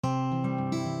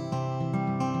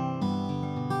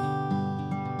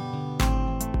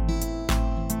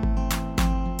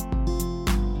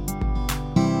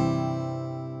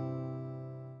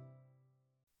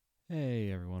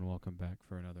welcome back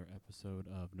for another episode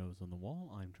of Nose on the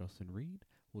Wall. I'm Justin Reed.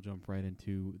 We'll jump right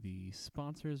into the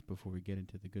sponsors before we get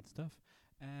into the good stuff.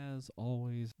 As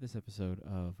always, this episode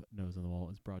of Nose on the Wall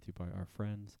is brought to you by our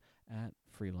friends at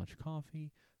Free Lunch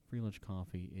Coffee. Free Lunch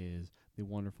Coffee is the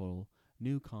wonderful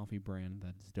new coffee brand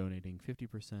that's donating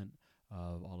 50%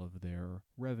 of all of their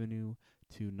revenue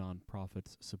to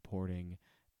nonprofits supporting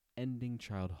ending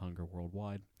child hunger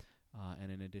worldwide.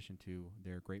 And in addition to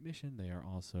their great mission, they are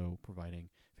also providing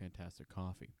fantastic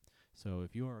coffee. So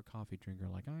if you are a coffee drinker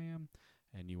like I am,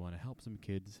 and you want to help some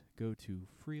kids, go to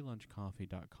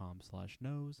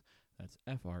freelunchcoffee.com/nose. That's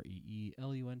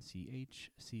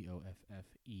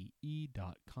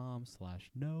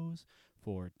freelunchcoffee.com/nose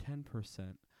for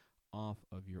 10% off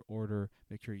of your order.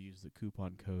 Make sure you use the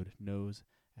coupon code NOSE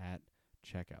at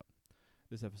checkout.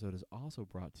 This episode is also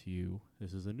brought to you,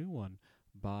 this is a new one,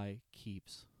 by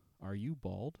Keeps. Are you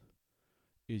bald?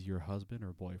 Is your husband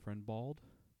or boyfriend bald?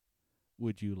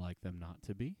 Would you like them not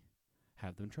to be?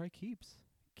 Have them try Keeps.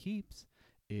 Keeps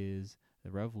is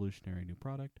a revolutionary new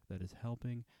product that is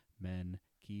helping men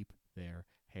keep their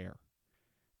hair.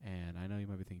 And I know you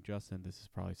might be thinking, Justin, this is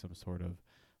probably some sort of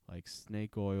like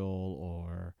snake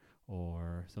oil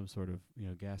or some sort of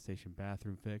gas station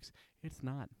bathroom fix. It's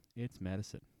not. It's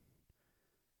medicine.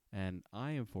 And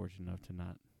I am fortunate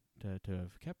enough to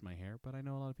have kept my hair, but I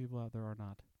know a lot of people out there are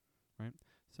not, right?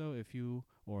 So if you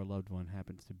or a loved one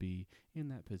happens to be in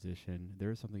that position,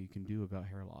 there is something you can do about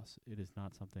hair loss. It is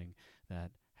not something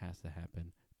that has to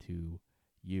happen to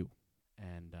you.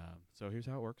 And so here's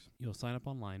how it works. You'll sign up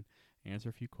online, answer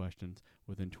a few questions.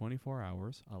 Within 24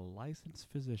 hours, a licensed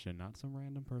physician, not some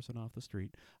random person off the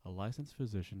street, a licensed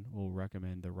physician will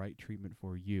recommend the right treatment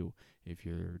for you. If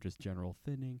you're just general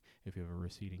thinning, if you have a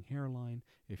receding hairline,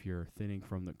 if you're thinning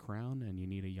from the crown and you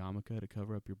need a yarmulke to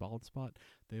cover up your bald spot,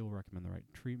 they will recommend the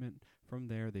right treatment. From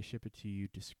there, they ship it to you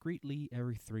discreetly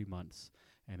every 3 months,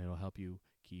 and it'll help you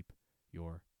keep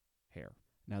your hair.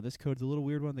 Now, this code's a little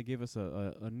weird one. They gave us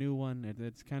a new one.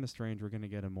 It's kind of strange. We're going to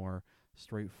get a more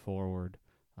straightforward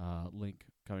link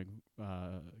coming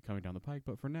down the pike.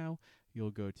 But for now,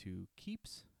 you'll go to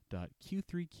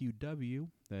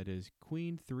keeps.q3qw, that is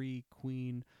Queen 3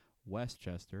 Queen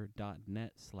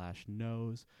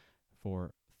Westchester.net/nose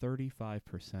for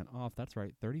 35% off. That's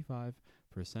right,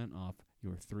 35% off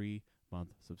your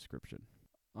 3-month subscription.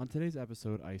 On today's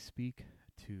episode, I speak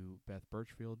to Beth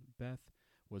Birchfield. Beth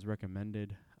was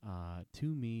recommended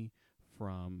to me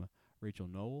from Rachel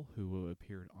Noel, who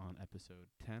appeared on episode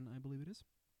 10, I believe it is.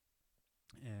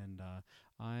 And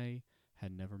I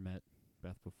had never met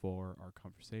Beth before our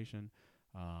conversation,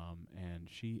 and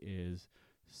she is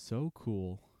so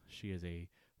cool. She has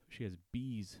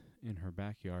bees in her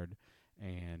backyard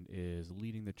and is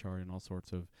leading the charge in all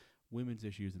sorts of women's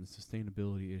issues and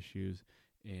sustainability issues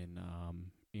in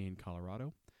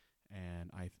Colorado.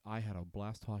 And I had a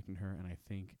blast talking to her, and I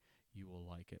think you will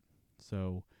like it.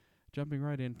 So jumping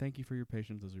right in, thank you for your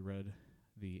patience as we read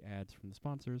the ads from the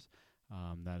sponsors.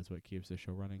 That is what keeps this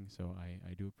show running, so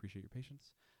I do appreciate your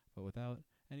patience. But without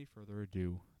any further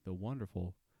ado, the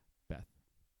wonderful Beth.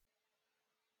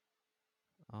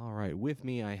 All right, with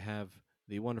me I have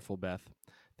the wonderful Beth.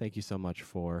 Thank you so much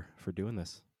for doing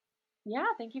this.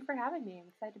 Yeah, thank you for having me. I'm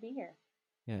excited to be here.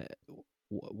 Yeah,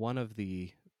 one of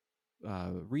the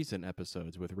recent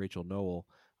episodes with Rachel Noel,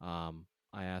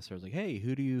 I asked her, I was like, hey,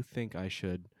 who do you think I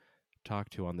should talk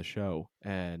to on the show?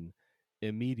 And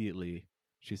immediately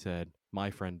she said,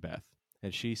 my friend Beth.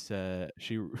 And she said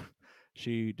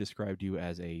she described you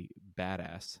as a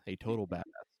badass, a total badass,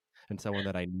 and someone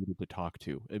that I needed to talk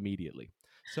to immediately.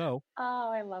 So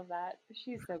Oh, I love that.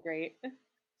 She's so great.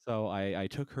 I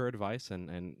took her advice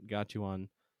and got you on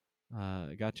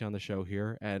the show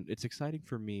here, and it's exciting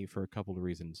for me for a couple of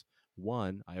reasons.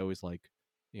 One, I always like,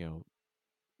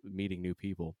 meeting new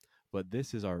people, but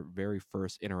this is our very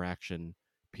first interaction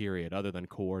period, other than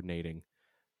coordinating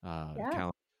Yeah,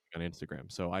 calendar on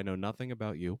Instagram. So I know nothing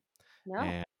about you, no,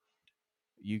 and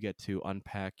you get to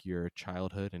unpack your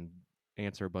childhood and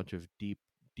answer a bunch of deep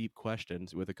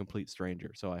questions with a complete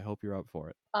stranger. So I hope you're up for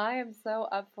it. I am so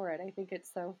up for it. I think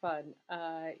it's so fun.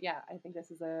 Yeah, I think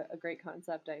this is a great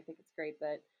concept. I think it's great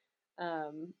that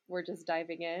we're just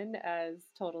diving in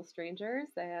as total strangers,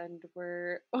 and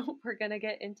we're we're gonna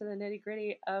get into the nitty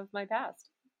gritty of my past.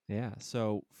 Yeah.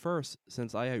 So first,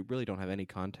 since I really don't have any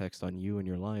context on you and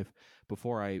your life,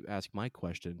 before I ask my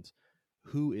questions,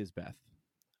 who is Beth?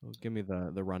 Well, give me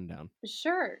the rundown.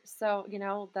 Sure. So,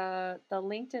 the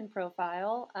LinkedIn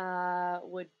profile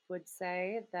would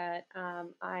say that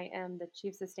I am the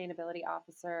Chief Sustainability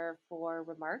Officer for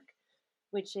Remark.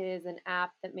 which is an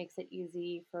app that makes it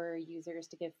easy for users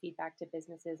to give feedback to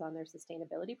businesses on their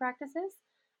sustainability practices.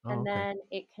 Oh, And okay. then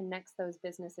it connects those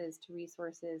businesses to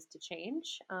resources to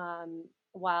change,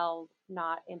 while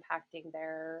not impacting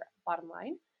their bottom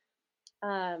line.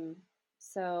 Um,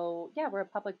 so yeah, we're a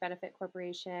public benefit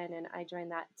corporation, and I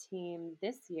joined that team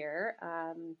this year.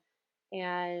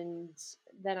 And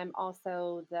then I'm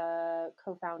also the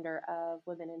co-founder of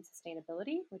Women in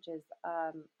Sustainability, which is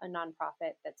a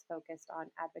nonprofit that's focused on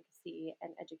advocacy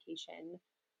and education,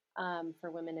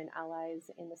 for women and allies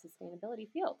in the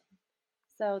sustainability field.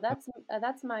 So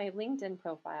that's my LinkedIn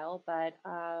profile. But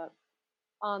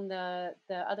on the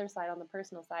other side, on the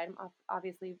personal side,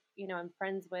 obviously, I'm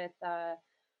friends with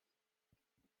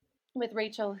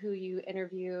Rachel, who you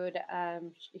interviewed.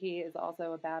 He is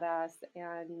also a badass.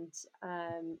 And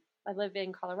I live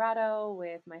in Colorado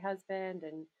with my husband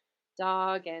and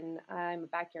dog, and I'm a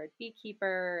backyard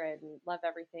beekeeper and love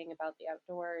everything about the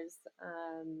outdoors.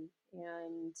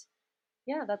 And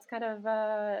yeah, that's kind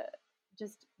of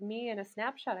just me in a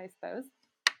snapshot, I suppose.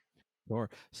 Sure.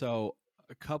 So,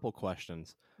 a couple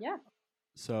questions. Yeah.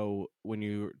 So, when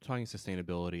you're talking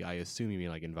sustainability, I assume you mean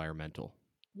like environmental,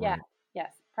 Yeah. right?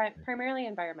 Yes. Primarily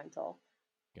environmental.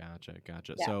 Gotcha,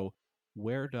 gotcha. Yeah. So,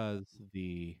 where does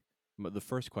the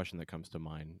first question that comes to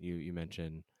mind? You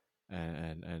mentioned,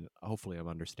 and hopefully I'm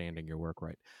understanding your work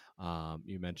right.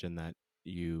 You mentioned that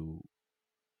you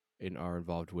are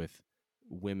involved with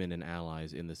women and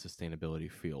allies in the sustainability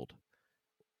field.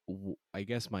 I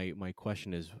guess my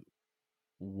question is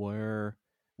where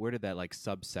did that like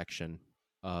subsection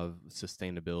of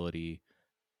sustainability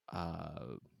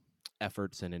uh,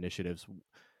 efforts and initiatives?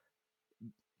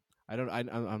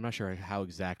 I'm not sure how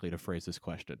exactly to phrase this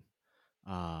question.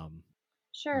 Um,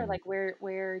 Sure. mm, Like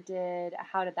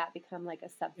how did that become like a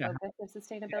sub yeah, focus of yeah,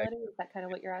 sustainability? Is that kind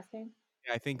of what you're asking?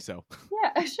 yeah, I think so.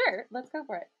 Yeah, sure. Let's go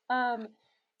for it.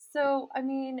 So I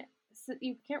mean, so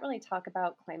you can't really talk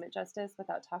about climate justice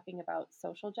without talking about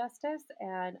social justice.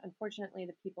 And unfortunately,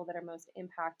 the people that are most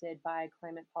impacted by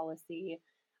climate policy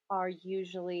are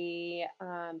usually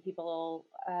people.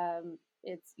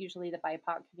 It's usually the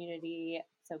BIPOC community,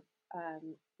 so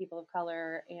people of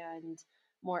color and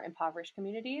more impoverished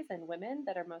communities and women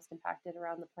that are most impacted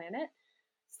around the planet.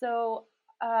 So,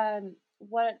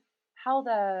 what how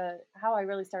I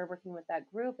really started working with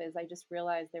that group is I just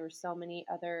realized there were so many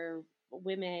other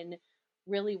women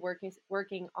really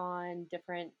working on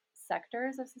different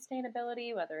sectors of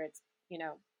sustainability, whether it's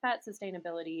pet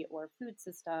sustainability or food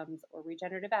systems or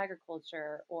regenerative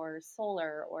agriculture or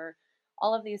solar or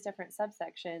all of these different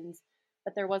subsections.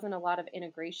 But there wasn't a lot of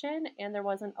integration, and there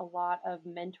wasn't a lot of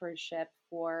mentorship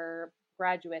for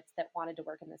graduates that wanted to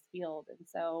work in this field. And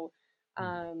so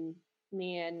um,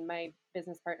 me and my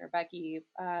business partner Becky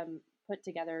put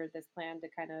together this plan to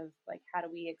kind of like how do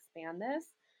we expand this,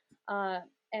 uh,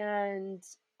 and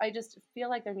I just feel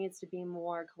like there needs to be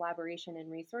more collaboration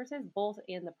and resources both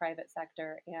in the private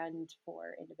sector and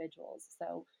for individuals.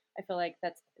 So I feel like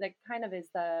that kind of is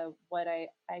the what I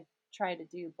try to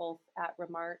do both at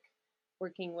Remark,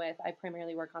 working with I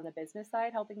primarily work on the business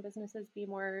side, helping businesses be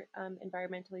more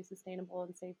environmentally sustainable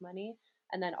and save money,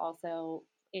 and then also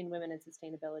in women in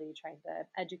sustainability, trying to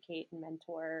educate and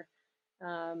mentor,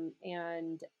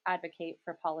 and advocate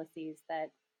for policies that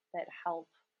help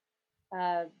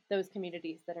those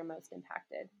communities that are most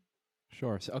impacted.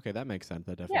 Sure. So, okay, that makes sense.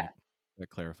 That Yeah, definitely that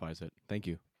clarifies it. Thank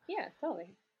you. yeah,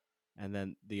 totally. And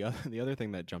then the other the other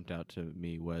thing that jumped out to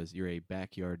me was you're a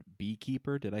backyard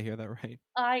beekeeper. Did I hear that right?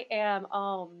 I am.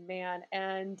 Oh man,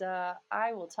 and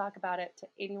I will talk about it to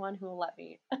anyone who will let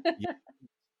me. Yeah,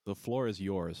 the floor is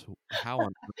yours. How on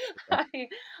earth did that? I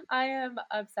I am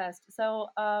obsessed. So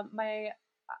my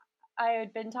I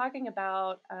had been talking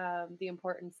about the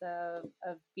importance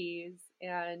of bees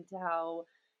and how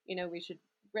we should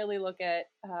really look at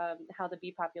how the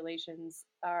bee populations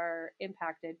are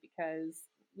impacted because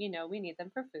we need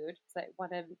them for food. It's like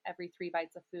one of every three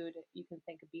bites of food you can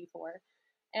thank a bee for,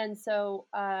 and so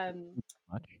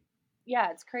Much? yeah,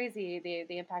 it's crazy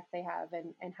the impact they have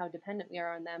and how dependent we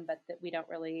are on them, but that we don't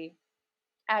really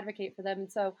advocate for them.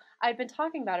 And so I'd been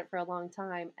talking about it for a long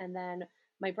time. And then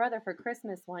my brother for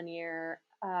Christmas one year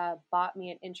bought me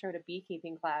an intro to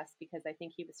beekeeping class because I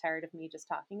think he was tired of me just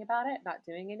talking about it, not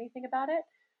doing anything about it.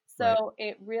 Right. So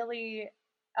it really,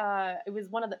 it was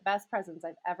one of the best presents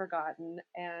I've ever gotten.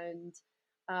 And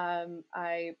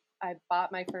I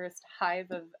bought my first hive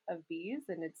of bees,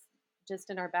 and it's just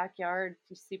in our backyard,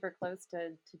 super close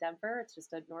to Denver. It's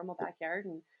just a normal backyard,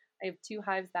 and I have two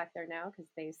hives back there now because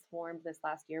they swarmed this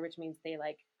last year, which means they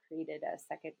like created a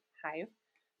second hive.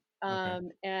 Okay.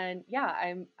 And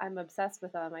yeah, I'm obsessed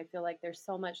with them. I feel like there's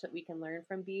so much that we can learn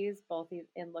from bees, both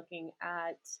in looking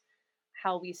at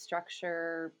how we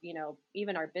structure,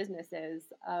 even our businesses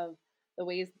of the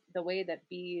way that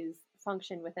bees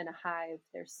function within a hive.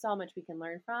 There's so much we can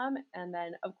learn from, and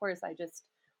then of course I just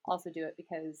also do it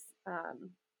because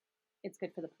it's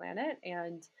good for the planet.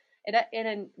 And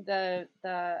the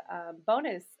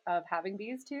bonus of having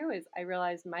bees too is I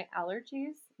realized my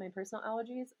personal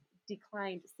allergies,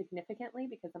 declined significantly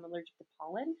because I'm allergic to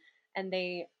pollen, and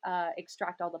they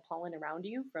extract all the pollen around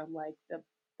you from like the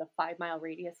 5 mile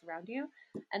radius around you.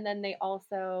 And then they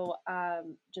also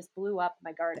just blew up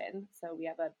my garden. So we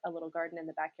have a little garden in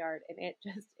the backyard, and it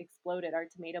just exploded. Our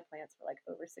tomato plants were like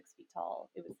over 6 feet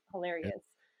tall. It was Yeah. hilarious.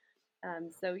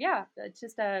 So yeah,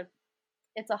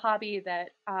 it's a hobby that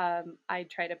I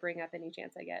try to bring up any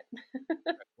chance I get.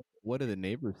 What do the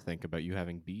neighbors think about you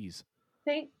having bees?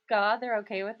 Thank God they're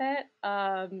okay with it.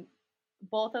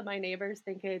 Both of my neighbors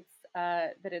think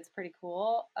that it's pretty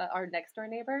cool. Our next door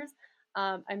neighbors.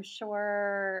 I'm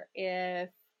sure if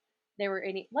there were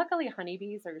any, luckily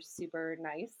honeybees are super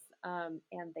nice, and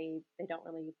they don't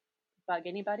really bug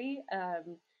anybody.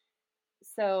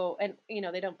 So, and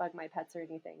they don't bug my pets or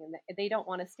anything, and they don't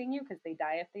want to sting you because they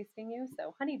die if they sting you.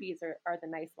 So honeybees are the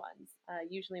nice ones.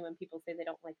 Usually when people say they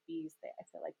don't like bees, I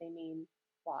feel like they mean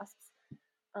wasps,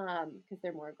 because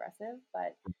they're more aggressive.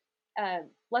 But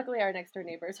luckily our next door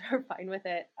neighbors are fine with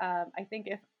it. I think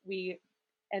if we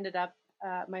ended up,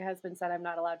 my husband said I'm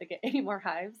not allowed to get any more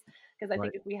hives, because I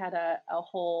Right. think if we had a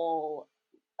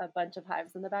bunch of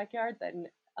hives in the backyard, then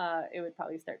it would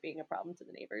probably start being a problem to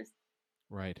the neighbors.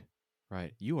 Right.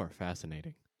 Right. You are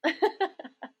fascinating.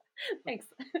 Thanks.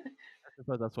 I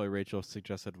suppose that's why Rachel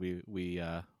suggested we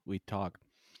talk.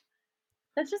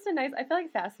 That's just a nice. I feel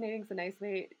like fascinating is a nice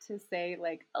way to say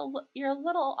like you're a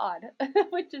little odd,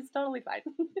 which is totally fine.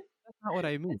 That's not what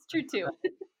I mean. It's true too.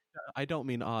 I don't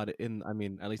mean odd in. I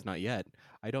mean, at least not yet.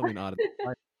 I don't mean odd.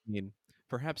 I mean,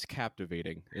 perhaps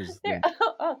captivating is There.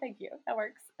 the. Oh, thank you. That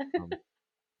works. Um,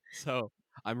 so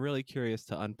I'm really curious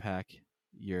to unpack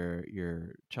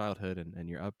your childhood and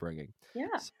your upbringing.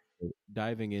 Yeah. So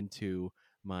diving into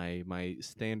my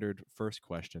standard first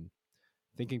question,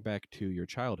 thinking back to your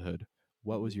childhood,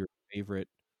 what Mhm. was your favorite,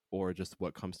 or just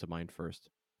what comes to mind first,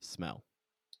 smell?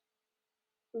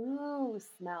 Ooh,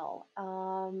 smell.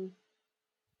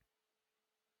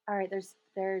 All right,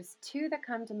 there's two that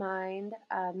come to mind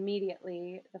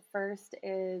immediately. The first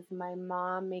is my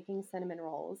mom making cinnamon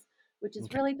rolls, which is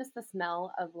Okay. really just the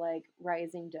smell of like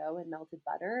rising dough and melted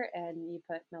butter, and you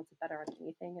put melted butter on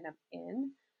anything, and I'm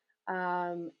in.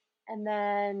 And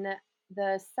then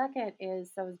the second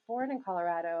is, so I was born in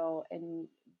Colorado, and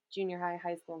junior high,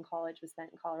 high school, and college was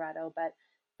spent in Colorado. But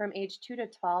from age 2 to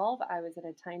 12, I was in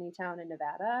a tiny town in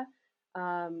Nevada,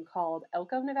 called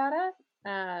Elko, Nevada.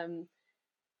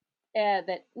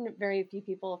 That very few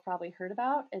people have probably heard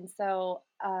about. And so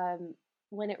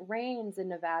when it rains in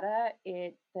Nevada,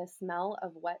 the smell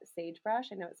of wet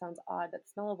sagebrush. I know it sounds odd, but the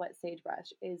smell of wet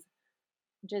sagebrush is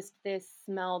just this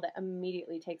smell that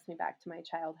immediately takes me back to my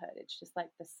childhood. It's just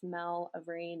like the smell of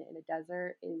rain in a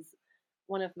desert is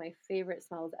one of my favorite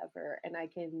smells ever. And I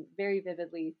can very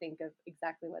vividly think of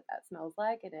exactly what that smells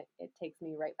like. And it takes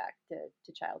me right back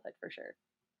to childhood for sure.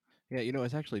 Yeah,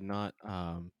 it's actually not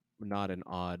an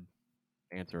odd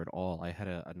answer at all. I had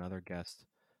another guest,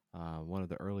 one of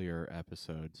the earlier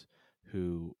episodes,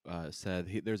 who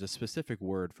said there's a specific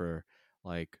word for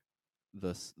like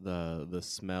the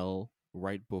smell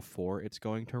right before it's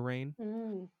going to rain.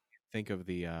 Mm. Think of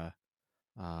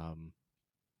um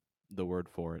the word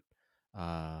for it.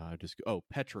 Just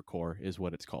petrichor is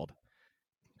what it's called.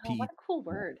 Oh, P what a cool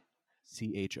word.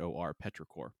 Chor,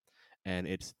 petrichor, and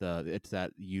it's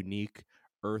that unique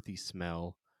earthy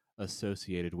smell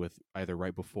associated with either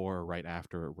right before or right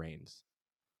after it rains.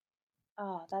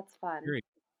 Oh, that's fun. Curious,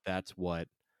 that's what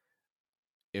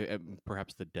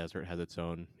perhaps the desert has its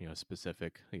own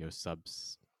specific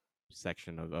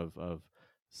subsection of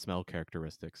smell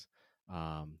characteristics.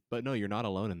 But no, you're not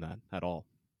alone in that at all.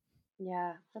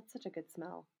 Yeah, that's such a good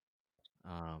smell.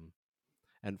 Um,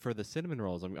 and for the cinnamon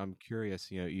rolls, I'm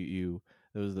curious. You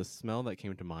there was the smell that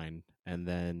came to mind, and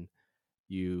then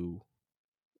you,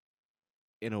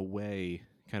 in a way,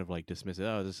 kind of like dismiss it.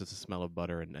 Oh, this is the smell of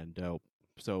butter and dough.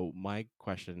 So my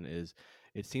question is,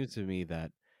 it seems to me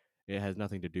that it has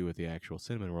nothing to do with the actual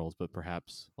cinnamon rolls, but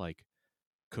perhaps like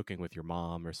cooking with your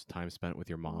mom or time spent with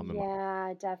your mom. Am I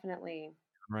Yeah, definitely.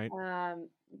 right? Um,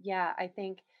 yeah, I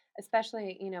think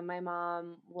especially, my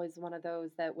mom was one of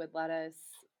those that would let us,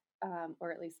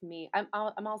 or at least me. I'm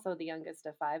also the youngest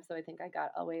of five, so I think I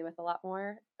got away with a lot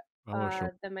more Oh,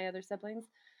 sure. than my other siblings.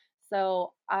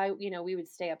 So we would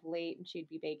stay up late and she'd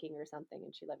be baking or something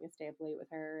and she'd let me stay up late with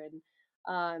her.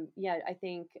 And yeah, I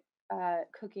think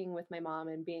cooking with my mom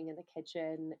and being in the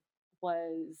kitchen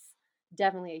was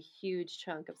definitely a huge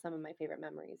chunk of some of my favorite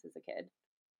memories as a kid.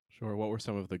 Sure. What were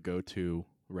some of the go-to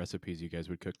recipes you guys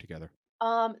would cook together?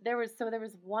 There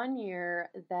was one year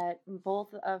that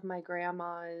both of my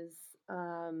grandmas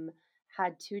um,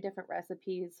 had two different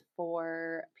recipes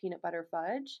for peanut butter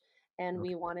fudge, and we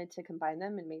Okay. wanted to combine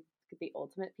them and make the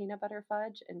ultimate peanut butter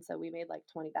fudge. And so we made like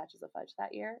 20 batches of fudge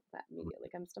that year. That immediately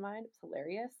comes to mind. It's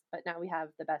hilarious. But now we have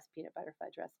the best peanut butter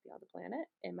fudge recipe on the planet,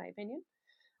 in my opinion.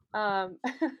 Um,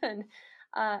 and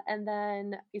and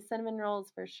then cinnamon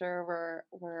rolls for sure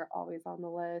were always on the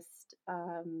list.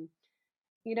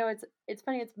 It's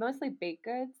funny. It's mostly baked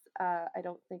goods. I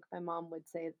don't think my mom would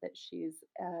say that she's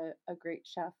a great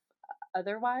chef.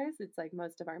 Otherwise, it's like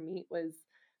most of our meat was.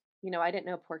 I didn't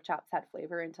know pork chops had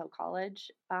flavor until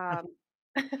college,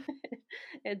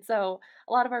 and so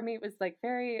a lot of our meat was like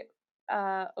very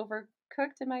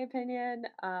overcooked, in my opinion,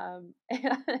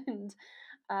 and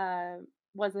uh,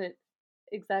 wasn't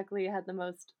exactly had the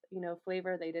most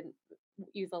flavor. They didn't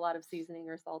use a lot of seasoning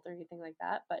or salt or anything like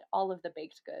that, but all of the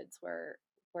baked goods were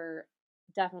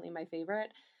definitely my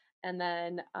favorite. And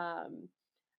then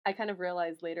I kind of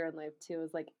realized later in life too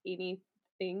is like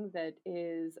anything that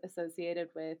is associated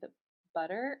with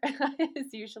butter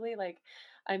is usually like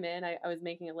I was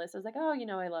making a list. I was like, oh,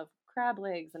 I love crab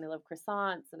legs and I love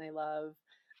croissants and I love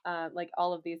like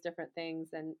all of these different things.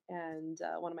 And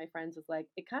one of my friends was like,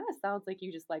 it kind of sounds like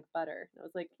you just like butter. And I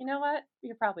was like, you know what?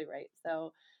 You're probably right.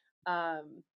 So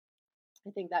um,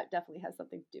 I think that definitely has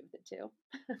something to do with it too.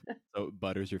 So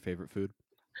butter's your favorite food?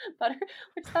 Butter,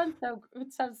 which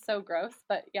sounds so gross,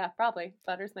 but yeah, probably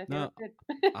butter's my No, favorite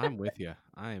food. I'm with you.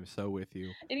 I am so with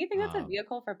you. Anything that's a Um,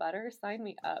 vehicle for butter, sign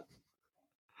me up.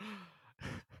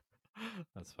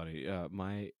 that's funny.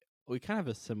 We kind of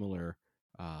have a similar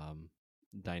um,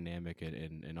 dynamic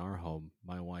in our home.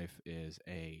 My wife is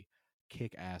a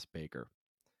kick-ass baker.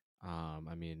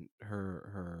 I mean,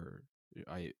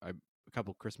 I a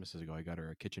couple Christmases ago, I got her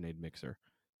a KitchenAid mixer.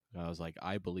 I was like,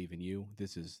 I believe in you.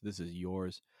 This is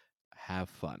yours. Have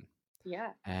fun.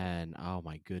 Yeah. And oh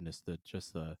my goodness, the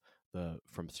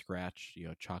from scratch,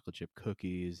 chocolate chip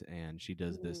cookies, and she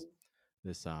does Mm.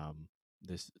 this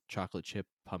this chocolate chip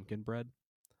pumpkin bread.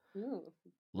 Ooh,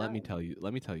 Let me no. tell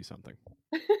you something.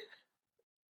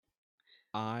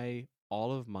 I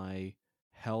all of my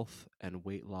health and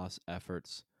weight loss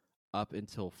efforts up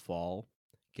until fall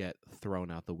get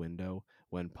thrown out the window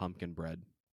when pumpkin bread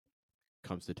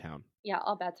comes to town. Yeah,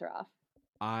 all bets are off.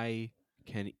 I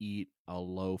can eat a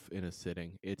loaf in a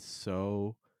sitting. It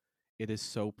is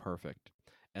so perfect.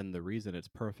 And the reason it's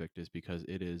perfect is because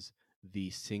it is the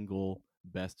single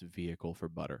best vehicle for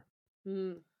butter.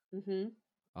 Mm. Mm-hmm.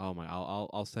 Oh my,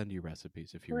 I'll send you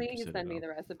recipes if you're Please interested in send me them. the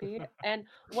recipe. And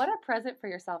what a present for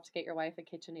yourself to get your wife a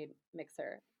KitchenAid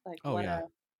mixer. Like Oh yeah.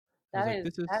 I was that like, is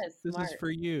this is that is this is smart. for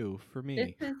you, for This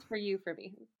me. is for you for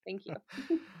me. Thank you.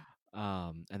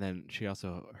 And then she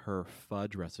also her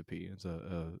fudge recipe is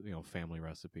a family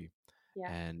recipe, Yeah.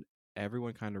 and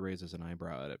everyone kind of raises an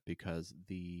eyebrow at it because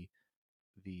the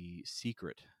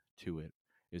secret to it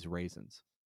is raisins,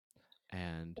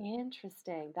 and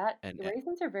Interesting. That and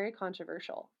raisins are very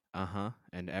controversial.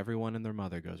 and everyone and their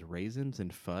mother goes raisins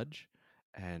and fudge,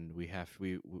 and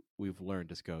we've learned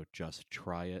to go just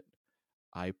try it.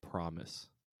 I promise,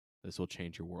 this will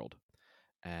change your world.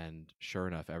 And sure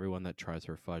enough, everyone that tries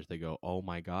her fudge, they go, "Oh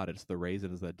my god, it's the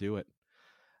raisins that do it."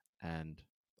 And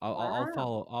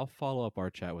Wow. I'll follow up our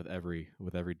chat with every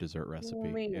dessert recipe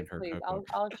in Please, her please. cookbook.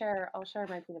 I'll share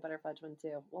my peanut butter fudge one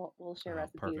too. We'll share Oh,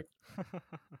 recipes. perfect.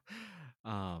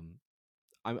 um,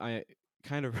 I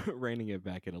kind of reining it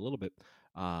back in a little bit.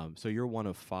 So you're one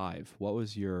of five. What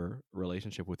was your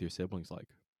relationship with your siblings like?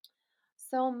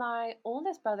 So my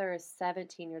oldest brother is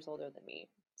 17 years older than me.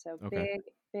 So Okay,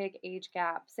 big age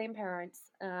gap. Same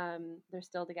parents. They're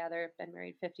still together. Been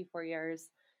married 54 years.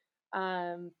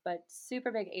 But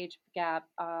super big age gap.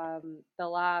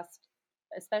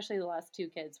 Especially the last two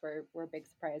kids were big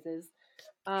surprises.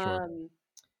 sure, Um,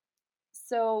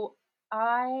 so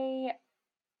I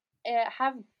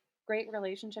have great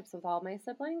relationships with all my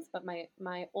siblings, but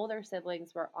my older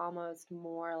siblings were almost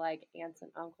more like aunts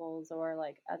and uncles or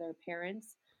like other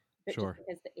parents, but just sure,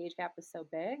 because the age gap was so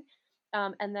big.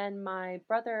 And then my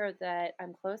brother that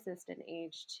I'm closest in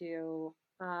age to,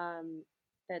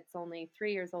 that's only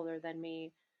 3 years older than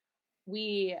me,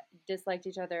 we disliked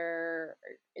each other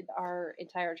our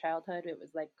entire childhood. It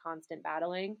was like constant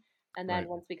battling. And then right.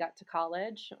 once we got to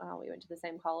college, we went to the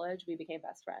same college, we became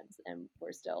best friends and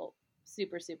we're still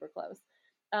super, super close.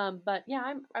 But yeah,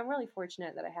 I'm really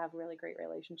fortunate that I have really great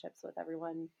relationships with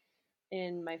everyone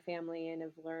in my family and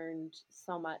have learned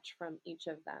so much from each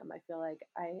of them. I feel like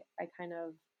I kind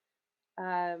of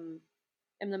um,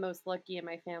 am the most lucky in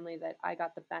my family that I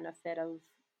got the benefit of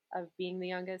being the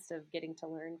youngest, of getting to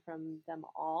learn from them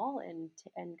all, and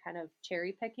kind of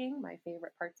cherry picking my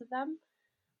favorite parts of them,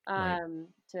 Right.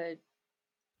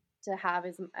 to have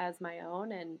as my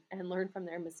own, and learn from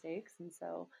their mistakes. And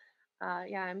so,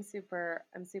 yeah, I'm super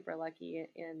lucky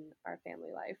in our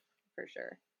family life for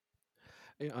sure.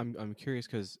 I'm curious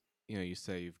because you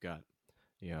say you've got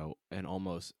an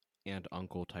almost aunt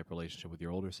uncle type relationship with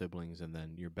your older siblings, and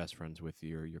then you're best friends with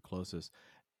your closest.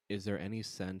 Is there any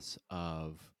sense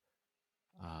of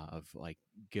like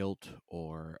guilt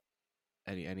or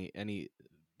any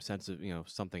sense of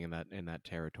something in that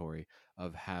territory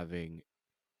of having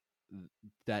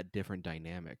that different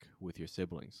dynamic with your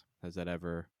siblings? Has that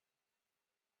ever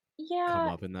come Yeah,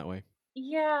 up in that way?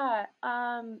 yeah,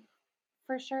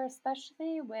 for sure.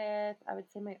 Especially with, I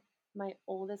would say, my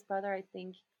oldest brother.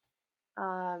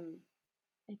 Um,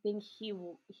 I think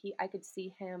I could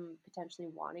see him potentially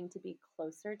wanting to be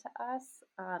closer to us.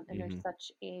 And there's Mm-hmm.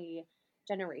 such a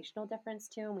generational difference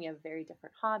too, and we have very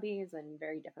different hobbies and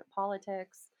very different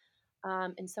politics.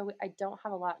 And so I don't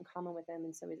have a lot in common with him,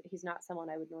 and so he's not someone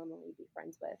I would normally be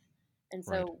friends with. And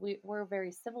Right. so we're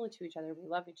very civil to each other. We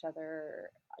love each other,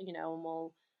 and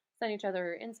we'll send each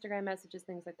other Instagram messages,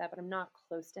 things like that. But I'm not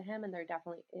close to him, and there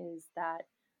definitely is that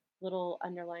little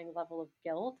underlying level of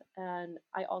guilt. And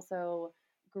I also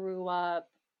grew up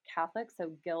Catholic,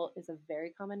 so guilt is a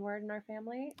very common word in our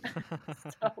family.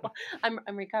 So I'm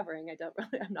recovering.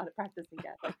 I'm not a practicing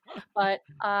Catholic, but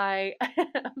I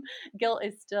guilt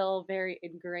is still very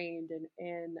ingrained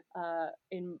in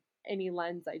any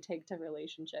lens I take to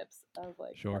relationships of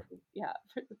like, Sure. yeah,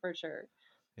 for sure.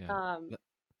 Yeah. Um, Th-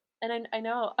 and I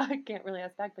know I can't really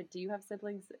ask back, but do you have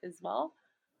siblings as well?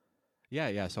 Yeah,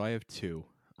 yeah. So I have two,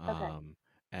 Okay.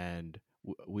 and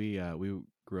we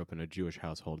grew up in a Jewish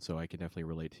household, so I can definitely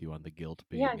relate to you on the guilt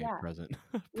Yeah, being a yeah. present,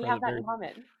 We have that very. in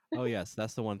common. Oh yes,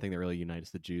 that's the one thing that really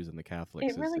unites the Jews and the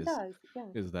Catholics It really does.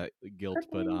 Yeah. is that guilt.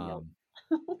 But Crippling guilt.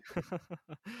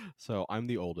 so I'm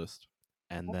the oldest,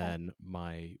 and Okay. then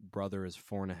my brother is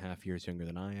 4.5 years younger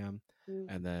than I am, Mm,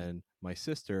 and then my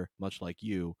sister, much like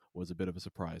you, was a bit of a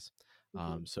surprise.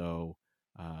 mhm. So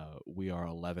we are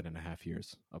 11.5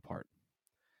 years apart,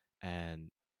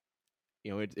 and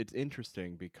it's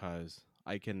interesting because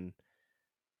I can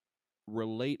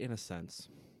relate in a sense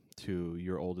to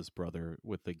your oldest brother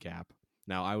with the gap.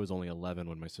 Now I was only 11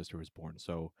 when my sister was born,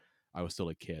 so I was still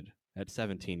a kid. At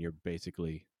Mhm. 17, you're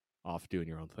basically off doing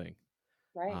your own thing.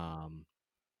 Right. Um,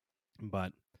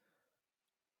 but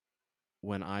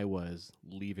when I was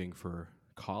leaving for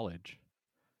college,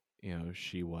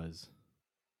 she was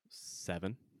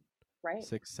 7, Right.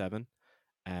 6, 7,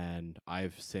 and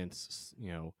I've since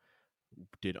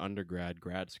did undergrad,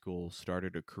 grad school,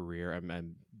 started a career.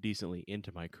 I'm decently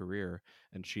into my career,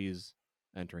 and she's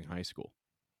entering high school.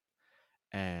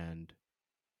 And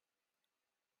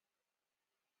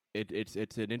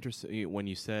it's an interesting when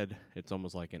you said it's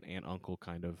almost like an aunt uncle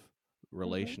kind of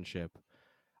Mhm. relationship.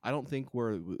 I don't think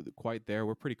we're quite there.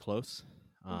 We're pretty close.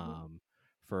 Mhm. Um,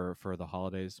 for the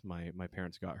holidays, my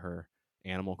parents got her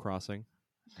Animal Crossing,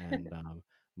 and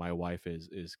my wife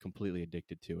is completely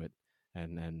addicted to it,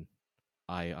 and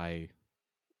I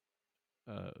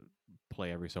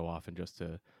play every so often just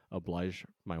to oblige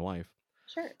my wife.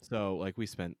 Sure. So like we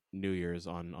spent New Year's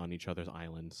on each other's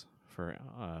islands for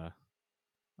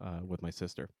with my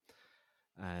sister,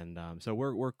 and so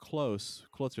we're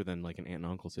closer than like an aunt and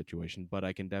uncle situation. But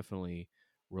I can definitely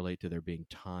relate to there being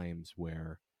times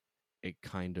where it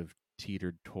kind of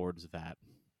teetered towards that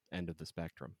end of the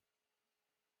spectrum.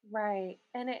 Right.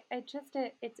 And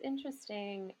it's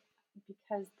interesting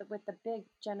because with the big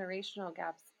generational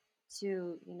gaps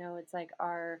too, it's like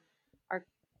our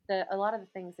a lot of the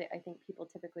things that I think people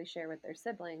typically share with their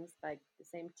siblings, like the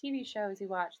same TV shows you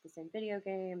watch, the same video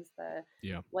games, the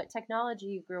Yeah. what technology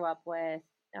you grew up with,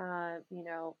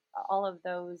 all of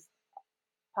those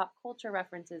pop culture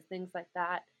references, things like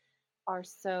that are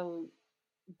so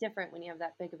different when you have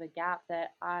that big of a gap,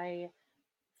 that I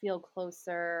feel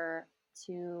closer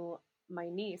to my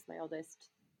niece, my oldest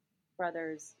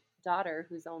brother's daughter,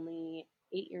 who's only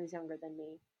 8 years younger than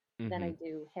me, than Mm-hmm. I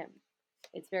do him.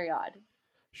 It's very odd.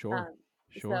 Sure. Um,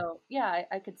 Sure. so yeah,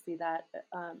 I could see that.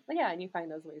 But yeah, and you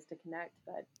find those ways to connect.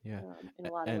 But Yeah. in a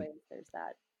lot of And ways, there's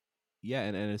that. yeah,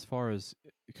 and as far as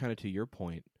kind of to your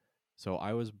point, so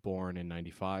I was born in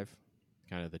 95,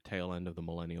 kind of the tail end of the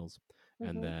millennials,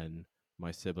 and Hmm. then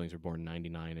my siblings were born in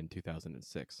 99 and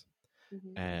 2006.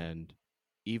 Hmm. And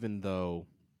even though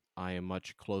I am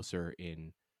much closer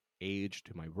in age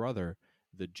to my brother,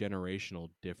 the generational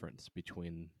difference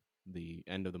between the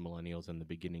end of the millennials and the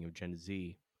beginning of Gen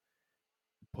Z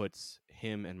puts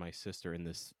him and my sister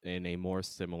in a more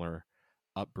similar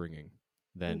upbringing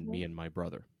than Hmm. me and my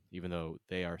brother, even though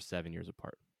they are 7 years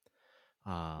apart.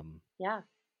 Um, Yeah.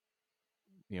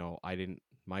 I didn't.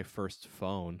 My first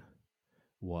phone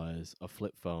was a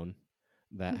flip phone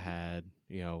that had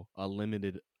a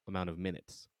limited amount of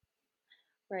minutes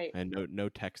Right. and no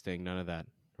texting, none of that,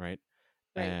 right?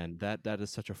 Right. And that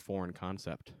is such a foreign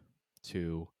concept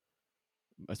to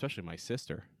especially my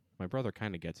sister. My brother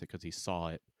kind of gets it because he saw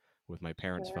it with my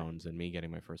parents' Sure. phones and me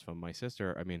getting my first phone. My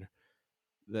sister, I mean,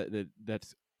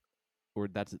 that's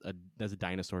that's a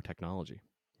dinosaur technology,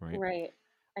 right? Right.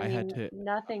 I I had mean, to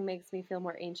nothing makes me feel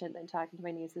more ancient than talking to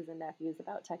my nieces and nephews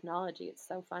about technology. It's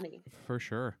so funny. for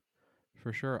sure,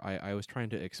 for sure. I was trying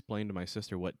to explain to my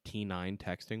sister what T9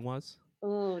 texting was,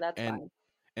 Ooh, that's and fun.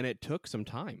 and it took some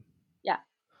time. Yeah.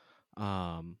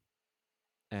 Um,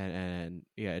 and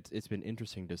yeah, it's been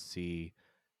interesting to see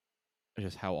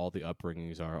just how all the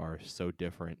upbringings are so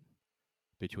different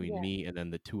between Yeah. me and then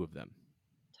the two of them.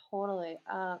 Totally.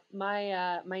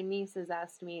 My nieces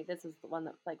asked me. This is the one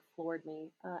that like floored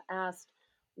me. Asked,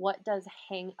 "What does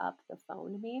hang up the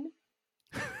phone mean?"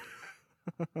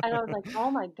 And I was like,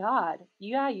 "Oh my god,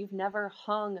 yeah, you've never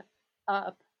hung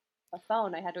up a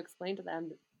phone." I had to explain to them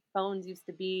that phones used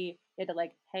to be you had to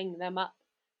like hang them up.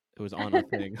 It was on a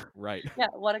thing, right? Yeah,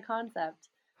 what a concept.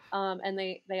 And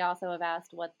they also have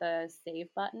asked what the save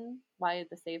button, why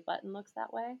the save button looks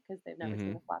that way because they've never seen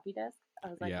Hmm. a floppy disk. I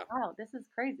was like, Yeah, wow, this is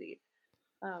crazy.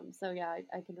 So yeah,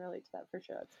 I can relate to that for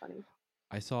sure. It's funny.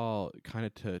 I saw kind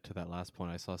of to that last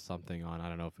point. I saw something on I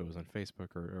don't know if it was on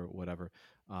Facebook or whatever,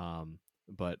 um,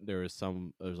 but there was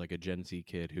like a Gen Z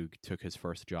kid who took his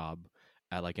first job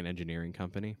at like an engineering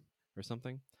company or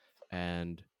something,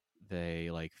 and they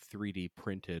like 3D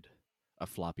printed a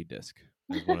floppy disk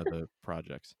as one of the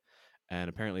projects, and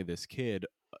apparently this kid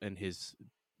and his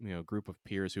group of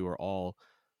peers who are all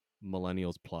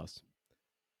millennials plus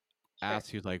Sure.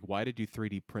 asked, he was like, why did you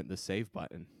 3D print the save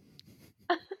button?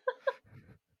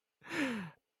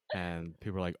 And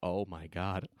people were like, oh my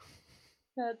god.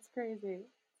 That's crazy.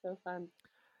 So fun.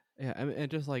 Yeah, and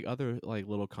just like other like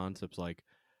little concepts like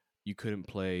you can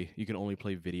only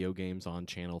play video games on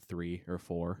channel 3 or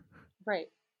 4. Right.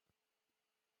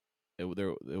 It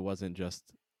wasn't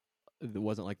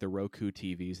like the Roku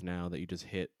TVs now that you just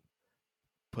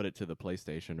put it to the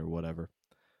PlayStation or whatever.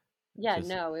 Yeah, Just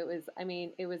no, I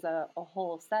mean, it was a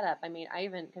whole setup. I mean, I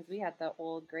even, because we had the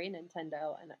old gray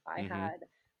Nintendo and I mhm. had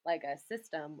like a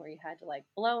system where you had to like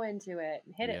blow into it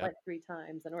and hit it Yep. like 3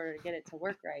 times in order to get it to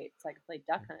work right. So I could play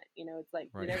Duck Hunt. It's like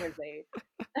Right. there was a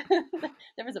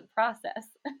there was a process.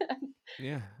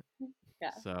 Yeah.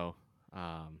 Yeah. So,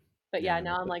 um But yeah, yeah,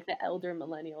 no, now I'm like the elder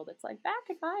millennial that's like back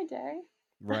in my day.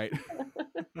 right.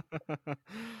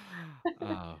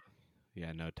 uh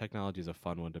yeah, no, technology is a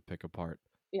fun one to pick apart.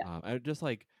 Yeah. I just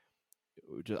like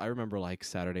I remember like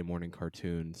Saturday morning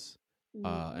cartoons,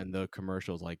 Mhm. and the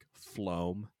commercials like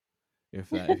Floam,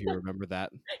 if you remember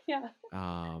that, Yeah.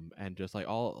 and just like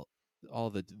all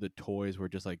the toys were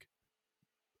just like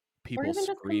Or people even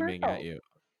just screaming at commercials. you.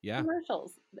 Yeah,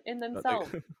 Commercials in the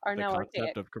themselves are the now concept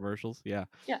archaic. of commercials. Yeah,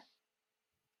 Yeah.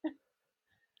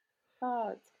 Oh,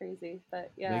 it's crazy.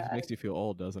 But yeah, makes you feel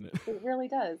old, doesn't it? it really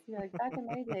does. You're like, back in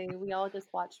my day, we all just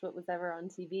watched what was ever on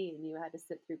TV and you had to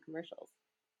sit through commercials.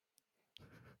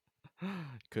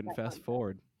 Couldn't That fast concept.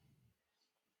 forward.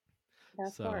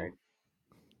 Fast So forward.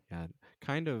 yeah,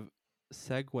 kind of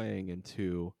segueing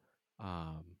into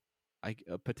um,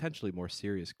 a potentially more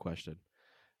serious question.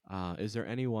 Is there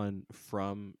anyone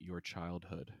from your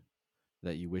childhood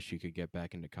that you wish you could get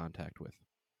back into contact with?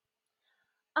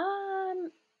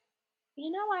 Um,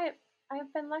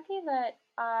 I've been lucky that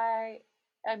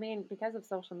I mean, because of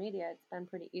social media, it's been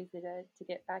pretty easy to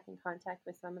get back in contact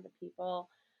with some of the people.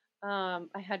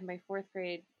 I had my fourth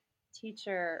grade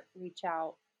teacher reach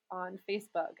out on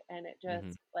Facebook, and it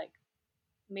Hmm. just like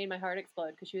made my heart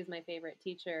explode because she was my favorite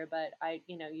teacher. But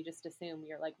you just assume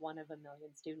you're like one of a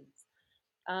million students.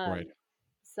 Right. Um,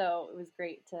 so it was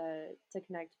great to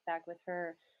connect back with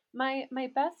her. My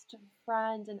best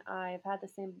friend and I have had the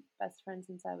same best friend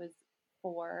since I was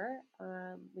 4.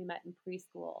 We met in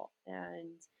preschool,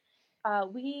 and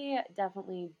we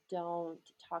definitely don't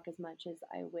talk as much as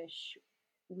I wish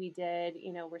we did.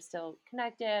 We're still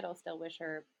connected. I'll still wish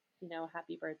her,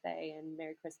 happy birthday and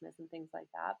Merry Christmas and things like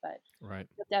that. But Right.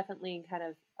 we've definitely kind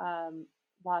of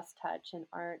lost touch and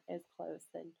aren't as close.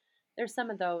 And there's some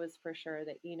of those for sure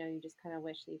that you just kind of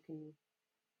wish that you can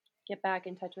get back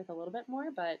in touch with a little bit more.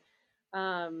 But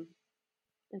um,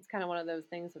 it's kind of one of those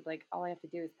things of like all I have to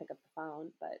do is pick up the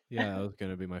phone. But Yeah, that was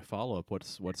going to be my follow-up.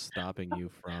 What's stopping you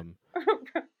from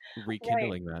right,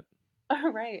 rekindling that?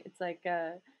 right. It's like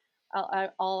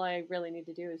all I really need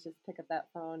to do is just pick up that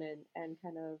phone and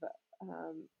kind of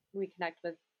um, reconnect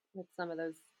with some of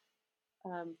those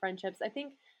friendships. I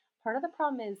think part of the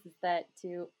problem is that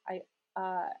too. I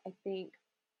think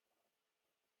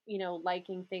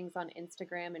liking things on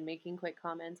Instagram and making quick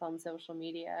comments on social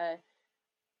media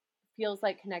feels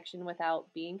like connection without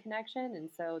being connection, and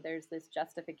so there's this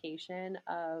justification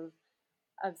of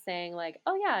saying like,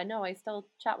 oh yeah, no, I still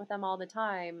chat with them all the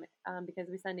time because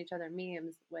we send each other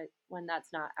memes when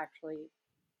that's not actually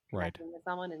Right. connecting with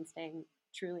someone and staying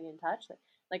truly in touch.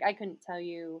 Like I couldn't tell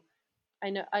you. I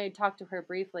know I talked to her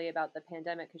briefly about the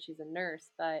pandemic because she's a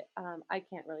nurse, but I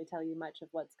can't really tell you much of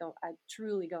what's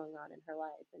truly going on in her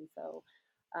life. And so,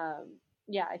 um,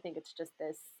 yeah, I think it's just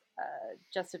this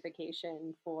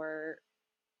justification for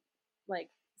like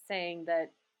saying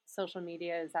that social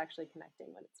media is actually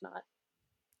connecting when it's not.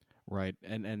 Right.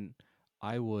 And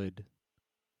I would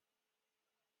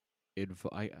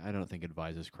I don't think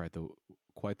advise is quite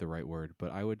the right word,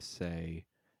 but I would say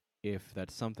if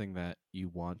that's something that you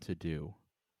want to do,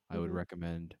 I would Hmm.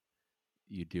 recommend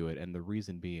you do it. And the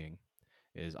reason being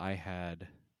is I had,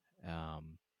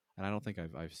 and I don't think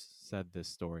I've said this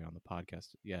story on the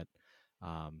podcast yet.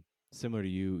 Um, Similar to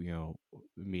you,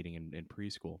 meeting in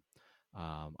preschool.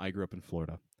 I grew up in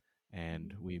Florida,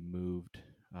 and we moved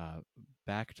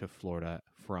back to Florida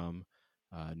from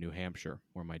New Hampshire,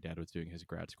 where my dad was doing his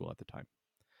grad school at the time.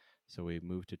 So we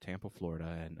moved to Tampa,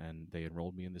 Florida, and they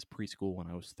enrolled me in this preschool when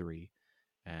I was 3,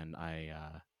 and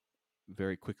I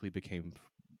very quickly became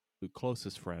the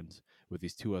closest friends with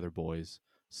these two other boys,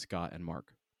 Scott and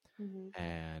Mark. Hmm.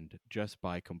 And just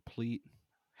by complete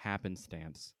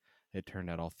happenstance, it turned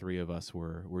out all three of us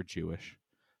were Jewish.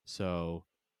 So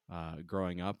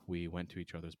growing up, we went to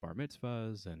each other's bar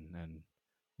mitzvahs, and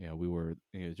we were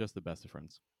just the best of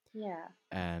friends. Yeah.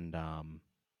 And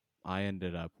I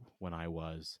ended up when I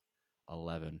was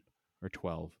 11 or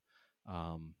 12.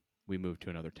 Um, we moved to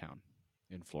another town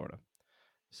in Florida,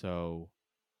 so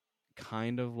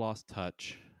kind of lost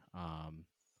touch. Um,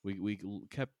 we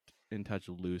kept in touch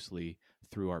loosely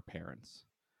through our parents,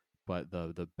 but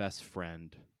the best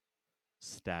friend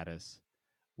status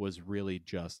was really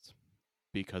just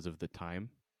because of the time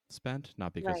spent,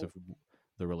 not because Right. of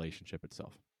the relationship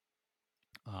itself.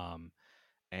 Um,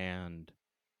 and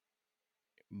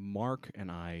Mark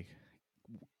and I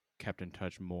kept in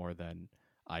touch more than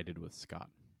I did with Scott.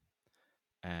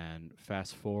 And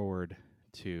fast forward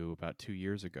to about 2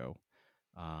 years ago,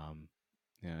 um,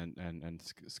 and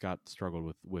Scott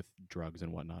struggled with drugs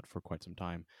and whatnot for quite some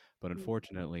time, but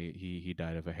unfortunately, he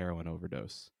died of a heroin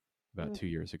overdose about Mm-hmm. 2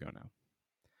 years ago now.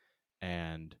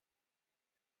 And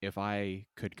if I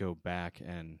could go back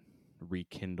and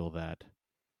rekindle that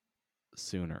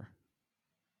sooner,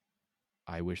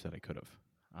 I wish that I could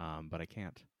have, but I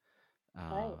can't.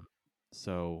 Right. Uh,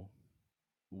 so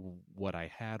what I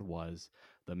had was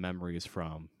the memories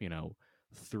from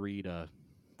 3 to,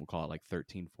 we'll call it like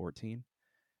 13, 14,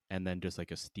 and then just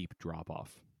like a steep drop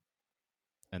off,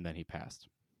 and then he passed.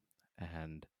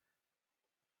 And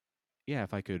yeah,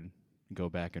 if I could go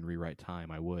back and rewrite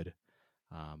time, I would,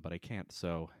 but I can't.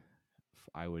 So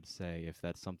I would say if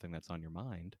that's something that's on your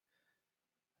mind,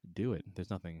 do it. There's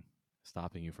nothing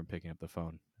stopping you from picking up the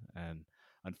phone. And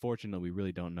unfortunately, we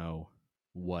really don't know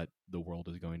what the world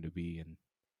is going to be, and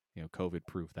COVID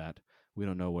proved that we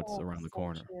don't know what's Oh, around the so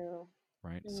corner, true.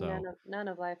 right? None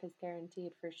of life is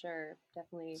guaranteed for sure.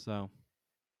 Definitely. So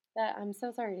That I'm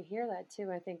so sorry to hear that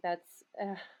too. I think that's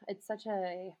it's such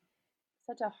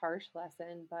a harsh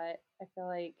lesson, but I feel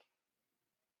like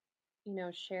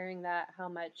sharing that how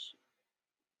much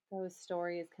those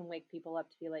stories can wake people up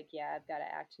to be like, yeah, I've got to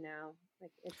act now.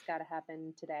 Like it's got to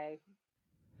happen today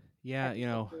yeah, type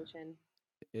of situation.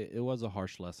 it was a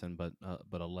harsh lesson, but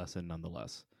a lesson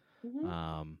nonetheless. Hmm.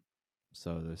 Um,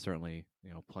 so there's certainly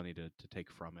plenty to take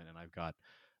from it, and I've got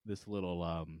this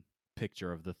little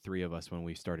picture of the three of us when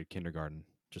we started kindergarten,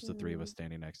 just the three of us Hmm.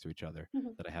 standing next to each other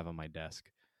that I have on my desk,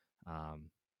 um,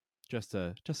 just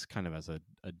kind of as a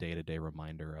day-to-day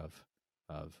reminder of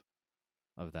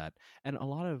of that. And a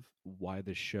lot of why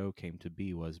the show came to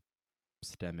be was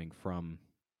stemming from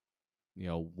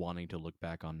wanting to look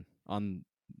back on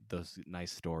those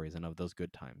nice stories and of those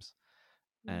good times,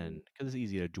 Hmm. and because it's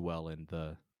easy to dwell in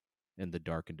the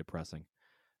dark and depressing,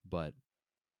 but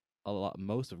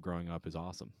most of growing up is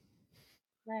awesome.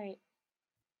 Right.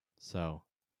 So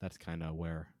that's kind of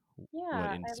where what Yeah,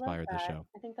 I love inspired the that. show.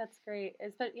 I think that's great.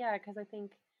 But yeah, because I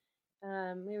think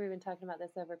We were even talking about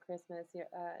this over Christmas.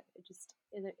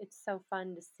 It's so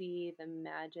fun to see the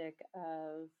magic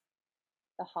of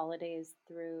the holidays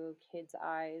through kids'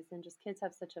 eyes, and just kids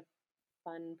have such a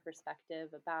fun perspective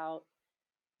about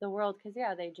the world because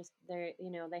yeah, they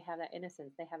have that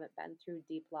innocence. They haven't been through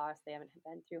deep loss. They haven't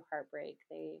been through heartbreak.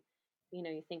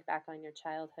 You think back on your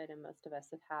childhood, and most of us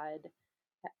have had,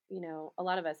 a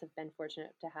lot of us have been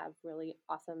fortunate to have really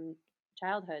awesome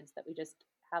childhoods that we just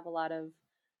have a lot of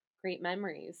great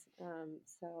memories.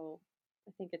 So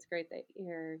I think it's great that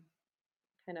you're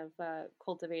kind of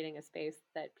cultivating a space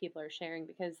that people are sharing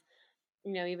because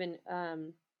even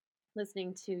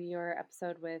listening to your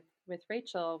episode with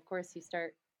Rachel, of course, you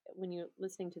start when you're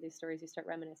listening to these stories, you start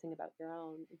reminiscing about your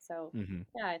own, and so Mm-hmm.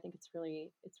 yeah, I think it's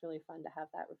really fun to have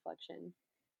that reflection.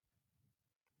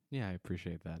 Yeah, I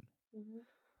appreciate that. Hmm.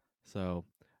 So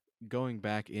going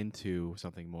back into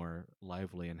something more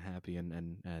lively and happy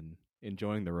and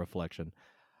enjoying the reflection,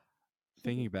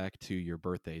 thinking back to your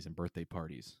birthdays and birthday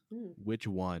parties, Mm. which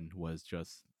one was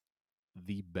just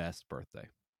the best birthday?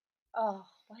 Oh,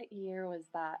 what year was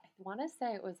that? I want to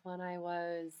say it was when I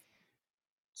was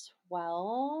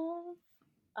 12.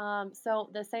 So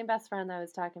the same best friend that I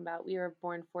was talking about, we were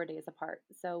born 4 days apart.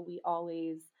 So we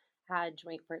always had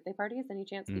joint birthday parties any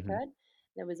chance we Mm-hmm. could.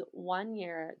 There was one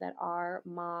year that our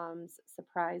moms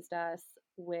surprised us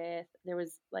with, there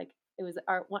was like, it was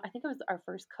I think it was our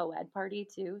first co-ed party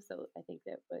too. So I think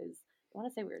it was, I want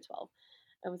to say we were 12.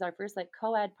 It was our first like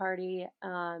co-ed party.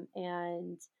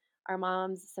 And our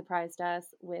moms surprised us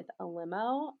with a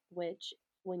limo, which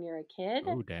when you're a kid,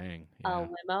 Oh, dang. a Yeah,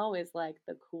 limo is like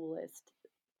the coolest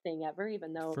thing ever,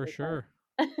 even though it for was sure.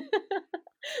 like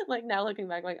like now looking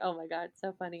back, like, oh my God,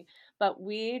 so funny. But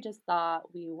we just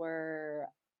thought we were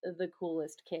the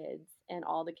coolest kids, and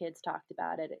all the kids talked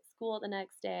about it at school the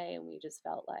next day, and we just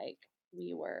felt like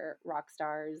we were rock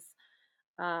stars.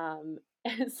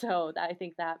 And so I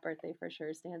think that birthday for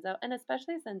sure stands out, and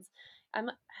especially since I'm.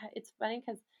 It's funny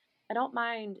because I don't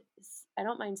mind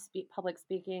public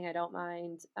speaking. I don't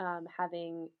mind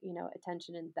having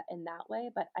attention in that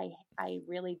way. But I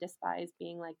really despise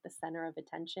being like the center of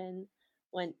attention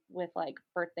when with like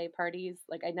birthday parties.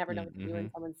 Like I never know what to do Mm-hmm. when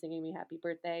someone's singing me happy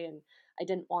birthday, and I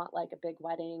didn't want like a big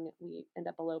wedding. We end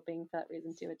up eloping for that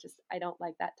reason too. It just I don't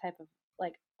like that type of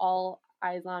like all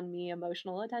eyes on me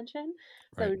emotional attention.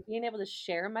 Right. So being able to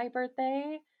share my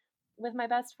birthday with my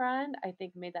best friend, I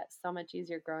think made that so much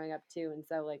easier growing up too. And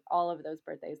so like all of those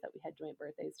birthdays that we had joint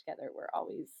birthdays together were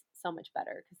always so much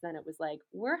better because then it was like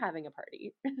we're having a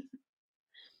party.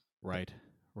 Right.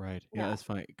 Right. Yeah, Yeah, that's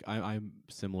fine. I'm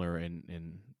similar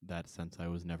in that sense. I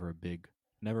was never a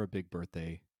big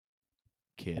birthday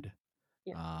kid.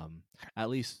 yeah, Um, at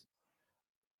least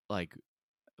like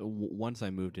once I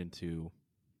moved into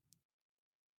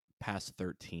past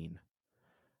 13,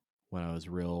 when I was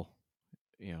real,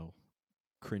 you know,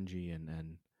 cringy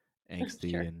and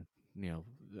angsty, sure. and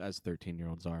as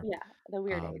 13-year-olds are. Yeah, the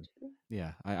weird Um, age.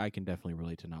 yeah, I can definitely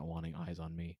relate to not wanting eyes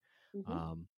on me. Hmm.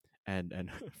 Um,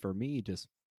 and for me, just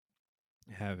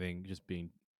being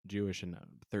Jewish, and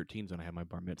 13 is when I had my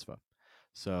bar mitzvah.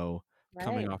 So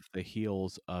coming Right. off the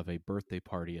heels of a birthday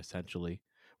party, essentially,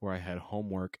 where I had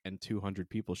homework and 200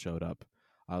 people showed up,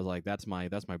 I was like, that's my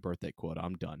birthday quota.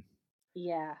 I'm done.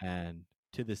 Yeah. And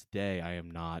to this day, I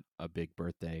am not a big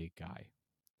birthday guy.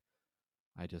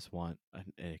 I just want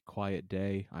a quiet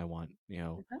day. I want,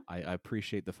 Uh-huh. I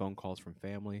appreciate the phone calls from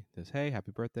family. Says, hey,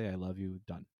 happy birthday. I love you.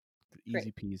 Done. Great.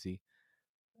 Easy peasy.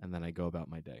 And then I go about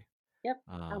my day. Yep.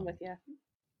 I'm with Um, you.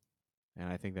 and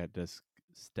I think that does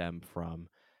stem from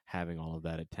having all of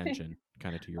that attention,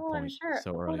 kind of to your Oh, I'm point, sure.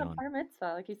 so Well, early the on. bar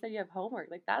mitzvah, like you said, you have homework.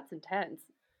 Like that's intense.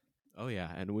 Oh,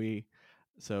 yeah. And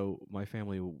so my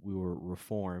family, we were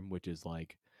Reform, which is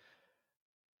like,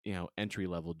 entry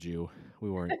level Jew. We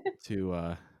weren't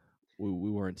too,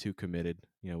 we weren't too committed.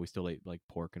 We still ate like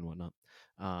pork and whatnot.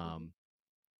 Mhm. Um,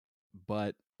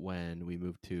 But when we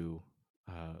moved to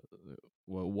uh,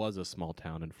 what was a small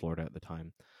town in Florida at the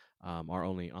time, our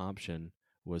only option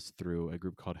was through a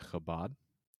group called Chabad,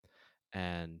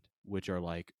 and which are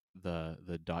like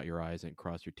the dot your I's and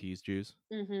cross your T's Jews.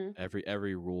 Mhm.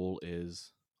 Every rule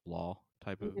is law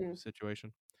type of Mhm.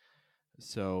 situation.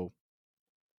 So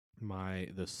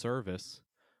the service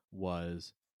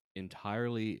was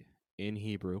entirely in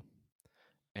Hebrew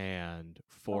and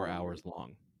Oh 4 hours man.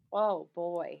 long. Oh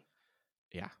boy.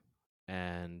 Yeah.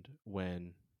 And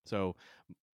when so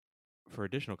for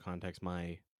additional context,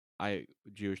 I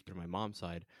Jewish through my mom's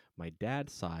side. My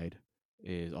dad's side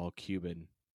is all Cuban,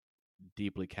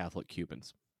 deeply Catholic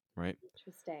Cubans, right?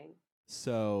 Interesting.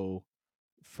 So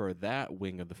for that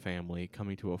wing of the family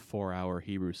coming to a 4-hour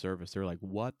Hebrew service, they're like,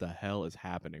 what the hell is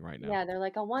happening right now? Yeah, they're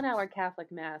like a 1 hour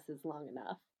Catholic mass is long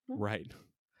enough. Right.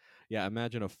 Yeah,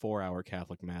 imagine a 4-hour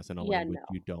Catholic mass in a Yeah, language no.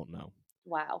 you don't know.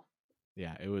 Wow.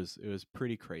 Yeah, it was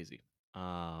pretty crazy.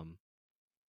 Um,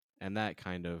 and that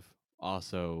kind of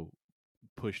also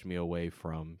pushed me away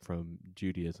from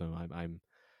Judaism. I'm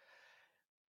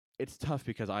it's tough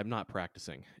because I'm not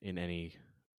practicing in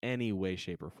any way,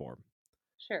 shape, or form.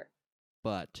 Sure.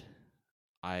 But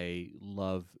I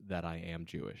love that I am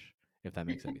Jewish, if that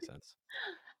makes any sense.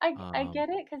 I Um, get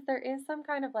it because there is some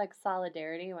kind of like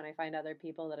solidarity when I find other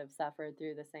people that have suffered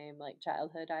through the same like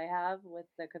childhood I have with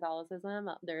the Catholicism.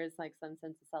 There is like some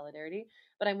sense of solidarity,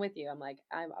 but I'm with you. I'm like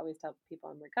I always tell people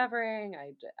I'm recovering.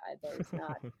 There's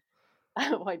not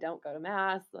I don't go to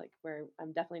mass. Like where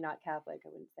I'm definitely not Catholic. I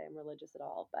wouldn't say I'm religious at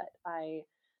all, but I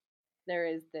there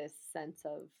is this sense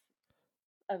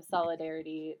of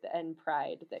solidarity and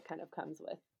pride that kind of comes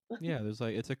with. yeah, there's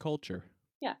like it's a culture.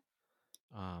 Yeah.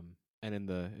 And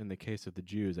in the case of the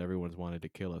Jews, everyone's wanted to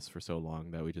kill us for so long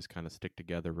that we just kind of stick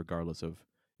together regardless of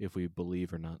if we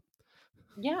believe or not.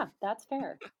 Yeah, that's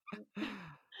fair.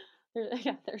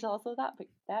 Yeah, there's also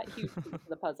that huge piece of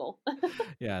the puzzle.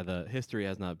 Yeah, the history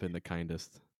has not been the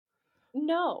kindest.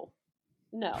 No,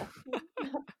 no,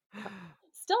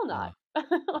 still Uh,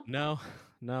 not. no,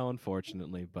 no,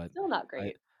 unfortunately, but Still not I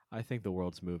great. I think the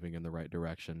world's moving in the right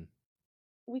direction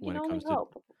We when can it only comes to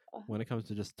hope. Uh, when it comes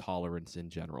to just tolerance in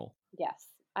general. Yes,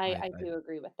 I, I I do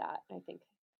agree with that. I think,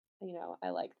 I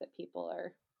like that people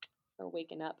are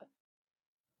waking up.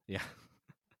 yeah.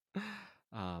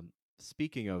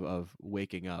 Speaking of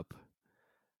waking up,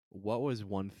 what was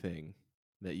one thing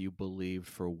that you believed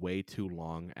for way too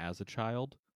long as a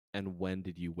child, and when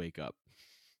did you wake up?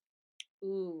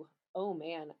 Ooh, oh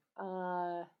man.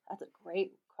 That's a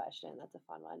great question. That's a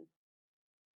fun one.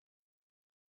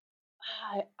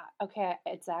 Okay,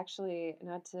 it's actually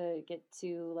not to get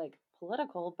too like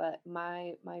political, but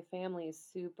my family is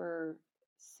super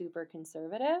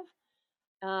conservative.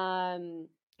 Um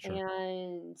Sure.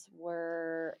 and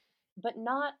we're but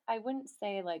not I wouldn't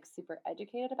say like super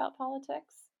educated about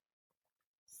politics.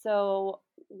 So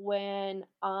when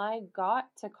I got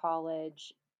to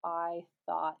college, I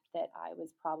thought that I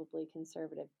was probably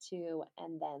conservative too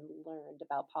and then learned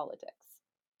about politics.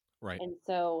 Right. And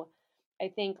so I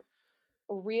think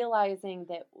realizing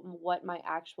that what my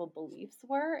actual beliefs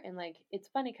were and like it's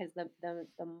funny because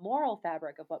the moral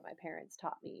fabric of what my parents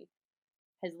taught me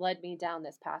has led me down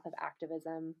this path of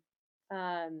activism,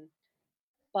 um,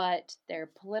 but their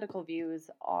political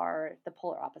views are the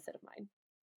polar opposite of mine.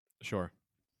 Sure.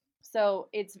 So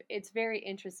it's very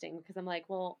interesting because I'm like,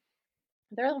 well,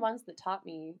 they're the ones that taught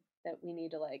me that we need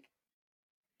to like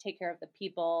take care of the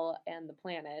people and the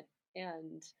planet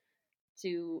and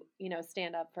to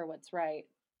stand up for what's right.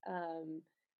 um,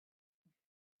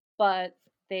 but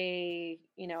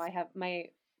I have my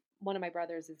one of my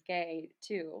brothers is gay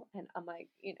too, and I'm like,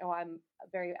 I'm a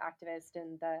very activist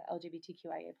in the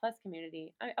LGBTQIA plus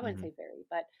community. I wouldn't Hmm. say very,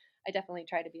 but I definitely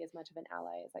try to be as much of an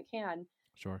ally as I can.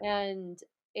 Sure. And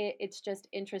it's just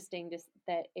interesting just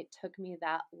that it took me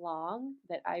that long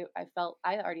that I felt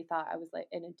I already thought I was like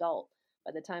an adult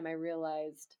by the time I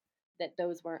realized that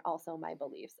those weren't also my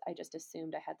beliefs. I just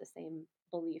assumed I had the same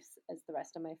beliefs as the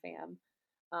rest of my fam.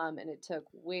 And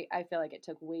I feel like it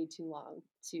took way too long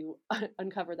to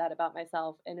uncover that about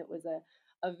myself. And it was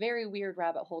a very weird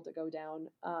rabbit hole to go down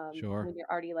Sure. when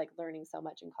you're already like learning so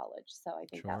much in college. So I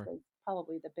think that Sure. was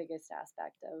probably the biggest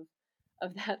aspect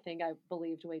of that thing I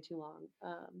believed way too long.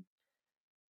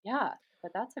 Yeah,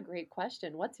 but that's a great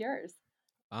question. What's yours?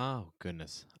 Oh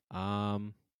goodness.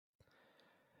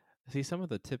 See, some of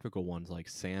the typical ones like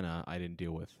Santa, I didn't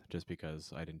deal with just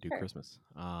because I didn't do Sure. Christmas.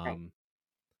 Right.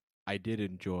 I did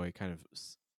enjoy kind of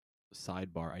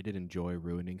sidebar. I did enjoy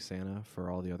ruining Santa for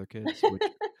all the other kids, which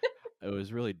it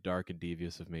was really dark and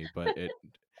devious of me. But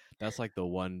that's like the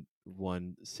one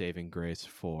saving grace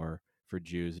for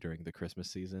Jews during the Christmas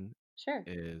season Sure.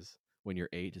 is when you're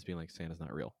 8, just being like Santa's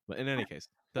not real. But in any case,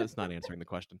 that's not answering the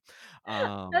question.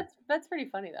 Um, That's pretty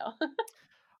funny though.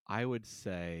 I would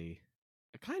say,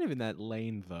 kind of in that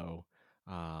lane though.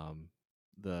 Um,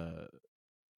 the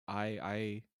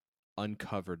I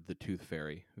uncovered the tooth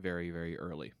fairy very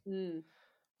early, Mm.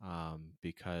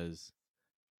 because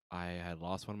I had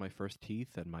lost one of my first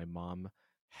teeth, and my mom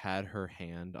had her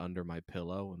hand under my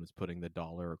pillow and was putting the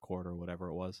dollar or quarter or whatever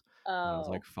it was when I was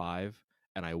like Oh, 5,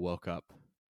 and I woke up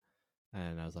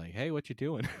and I was like, "Hey, what you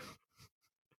doing?"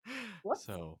 whoops.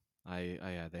 So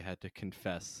they had to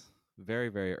confess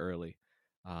very early,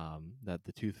 that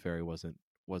the tooth fairy wasn't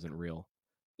real.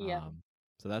 Yeah. Um,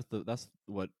 so that's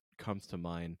what comes to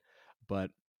mind. But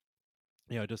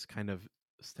just kind of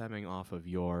stemming off of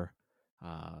your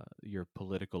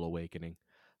political awakening,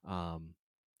 um,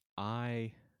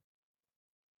 I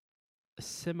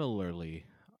similarly,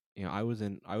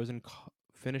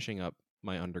 finishing up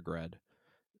my undergrad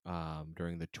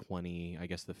during the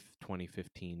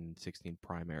 2015-16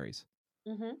 primaries.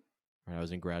 Mm-hmm. Right, I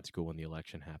was in grad school when the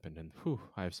election happened, and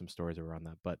I have some stories around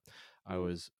that. But I Mm.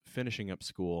 was finishing up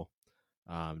school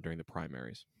during the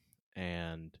primaries,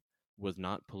 and was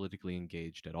not politically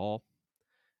engaged at all.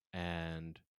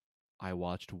 And I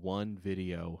watched one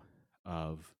video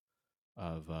of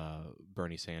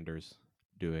Bernie Sanders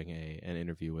doing an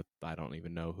interview with, I don't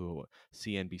even know who,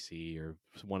 CNBC or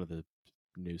one of the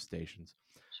news stations,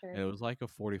 and Sure. it was like a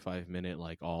 45-minute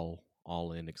like all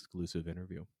in exclusive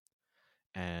interview,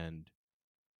 and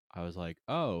I was like,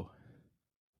 oh,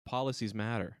 policies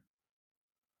matter.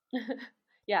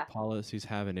 Yeah. Policies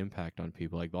have an impact on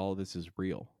people. Like, all of this is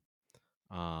real.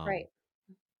 Right.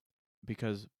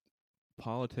 Because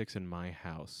politics in my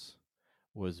house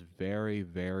was very,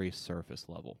 very surface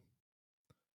level.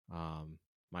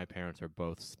 My parents are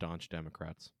both staunch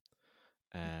Democrats,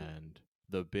 Mm-hmm. and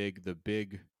the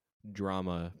big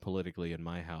drama politically in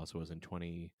my house was in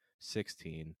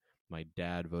 2016. My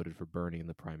dad voted for Bernie in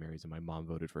the primaries, and my mom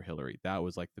voted for Hillary. That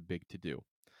was like the big to do.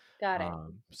 Got it.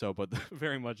 So, but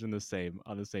very much on the same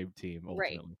team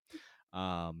Right. ultimately.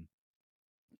 Um,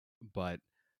 but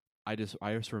I just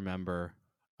remember,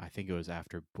 I think it was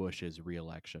after Bush's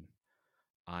reelection.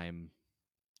 I'm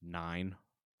 9,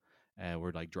 and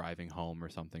we're like driving home or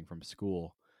something from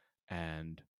school,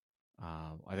 and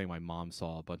I think my mom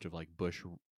saw a bunch of like Bush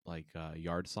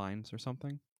yard signs or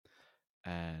something,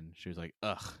 and she was like,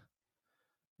 "Ugh,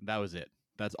 that was it.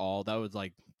 That's all. That was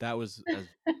as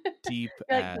deep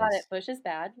You're like, got it. as Bush is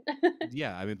bad.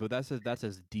 yeah. I mean, but that's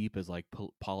as deep as like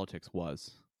politics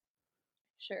was,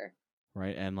 Sure.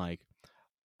 right? And like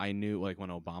I knew, like when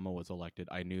Obama was elected,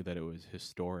 I knew that it was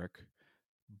historic,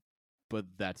 but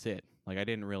that's it. Like I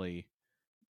didn't really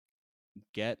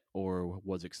get or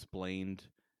was explained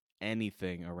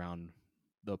anything around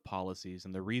the policies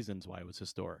and the reasons why it was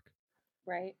historic,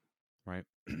 Right. right?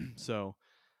 So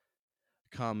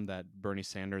come that Bernie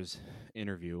Sanders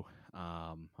interview,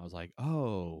 I was like,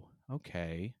 oh,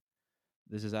 okay,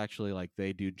 this is actually like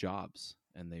they do jobs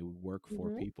and they work for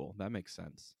Mm-hmm. people. That makes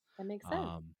sense. That makes sense.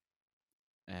 Um,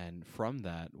 and from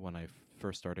that, when I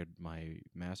first started my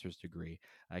master's degree,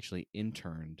 I actually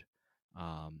interned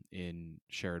in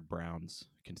Sherrod Brown's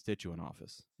constituent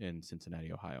office in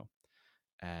Cincinnati, Ohio.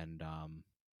 And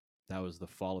that was the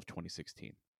fall of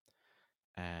 2016.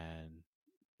 And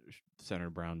Senator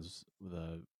Brown's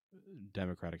the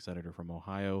Democratic senator from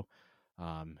Ohio.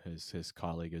 His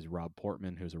colleague is Rob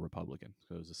Portman, who's a Republican.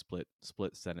 So it was a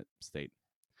split Senate state.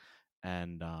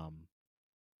 And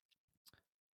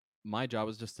my job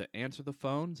was just to answer the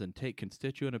phones and take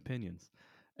constituent opinions,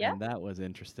 Yeah. and that was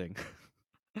interesting.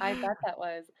 I bet that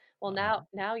was. Well, uh,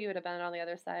 now you would have been on the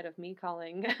other side of me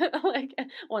calling like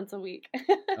once a week.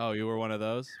 oh, you were one of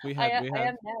those. We had we I had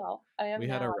am now. I am we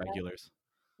had now. our regulars.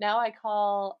 Now I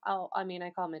call. Oh, I mean, I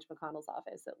call Mitch McConnell's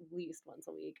office at least once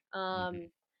a week. Hmm.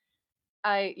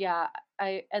 I yeah.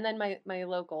 And then my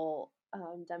local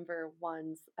Denver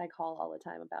ones I call all the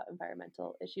time about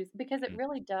environmental issues because it Hmm.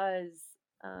 really does.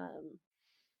 Um,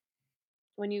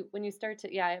 when you start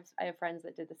to I have friends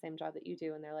that did the same job that you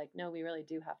do and they're like no we really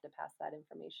do have to pass that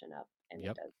information up and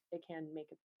Yep. it can make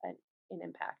an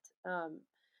impact and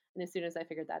as soon as I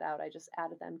figured that out I just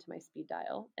added them to my speed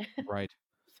dial. Right.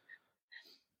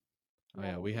 Oh That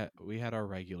yeah, was we had our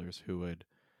regulars who would.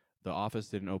 The office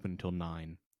didn't open until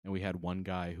 9, and we had one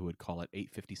guy who would call at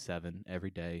 8:57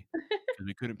 every day because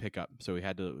we couldn't pick up. So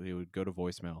he would go to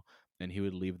voicemail, and he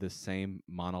would leave this same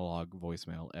monologue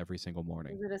voicemail every single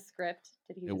morning. was it a script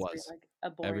did he It just read was like a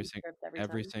every boring sing- script every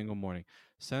every time? single morning.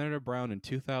 Senator Brown, in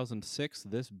 2006,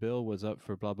 this bill was up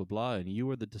for blah blah blah, and you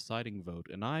were the deciding vote.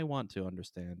 And I want to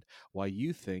understand why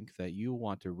you think that you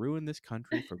want to ruin this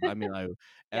country for. I mean, Yeah.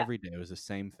 every day it was the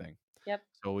same thing. Yep.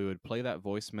 So we would play that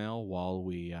voicemail while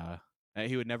and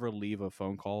he would never leave a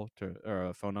phone call to or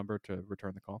a phone number to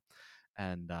return the call,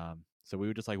 and so we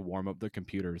would just like warm up the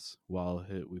computers while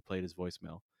we played his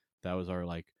voicemail. That was our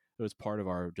like it was part of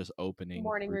our just opening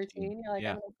Morning routine. routine you're like I'm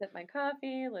Yeah. gonna sip my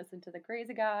coffee listen to the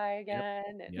crazy guy Yep.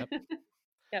 again Yep.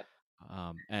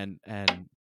 and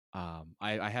yep.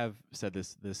 I have said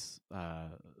this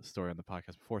story on the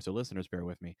podcast before, so listeners bear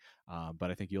with me.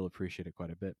 But I think you'll appreciate it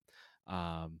quite a bit.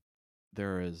 Um,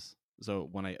 there is so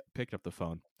when I picked up the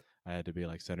phone, I had to be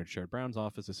like Senator Sherrod Brown's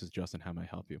office. This is Justin. How may I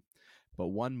help you? But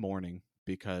one morning,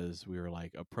 because we were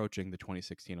like approaching the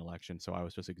 2016 election, so I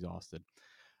was just exhausted.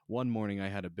 one morning I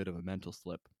had a bit of a mental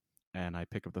slip, and I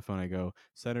pick up the phone. I go,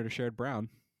 Senator Sherrod Brown,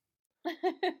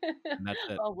 and that's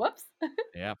it. Oh, whoops.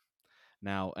 Yeah.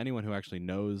 Now, anyone who actually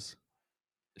knows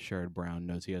Sherrod Brown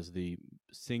knows he has the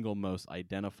single most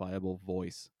identifiable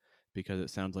voice because it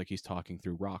sounds like he's talking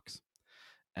through rocks,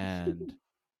 and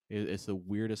it's the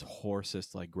weirdest,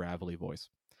 hoarsest, like gravelly voice.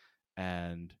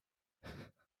 And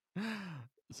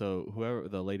so whoever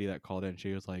the lady that called in,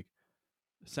 she was like,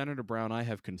 Senator Brown, I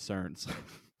have concerns.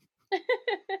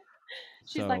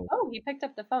 She's like, So, "Oh, he picked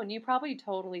up the phone." You probably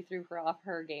totally threw her off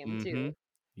her game too.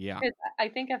 yeah, 'Cause I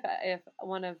think if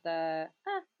one of the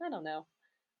I don't know.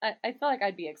 I feel like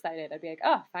I'd be excited. I'd be like,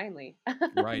 "Oh, finally."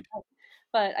 right.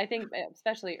 But I think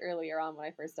especially earlier on when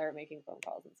I first started making phone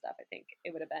calls and stuff, I think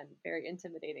it would have been very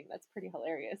intimidating. That's pretty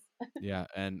hilarious. Yeah,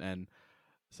 and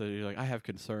so you're like, I have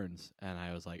concerns, and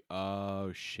I was like,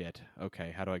 oh shit,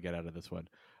 okay, how do I get out of this one?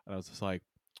 And I was just like,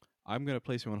 I'm gonna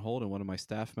place you on hold, and one of my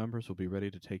staff members will be ready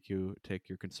to take your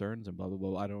concerns and blah blah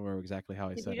blah. I don't remember exactly how I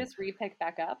Did you said it, just re-pick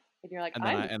back up? And you're like, and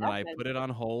then "I'm I the and then staff I put it member." on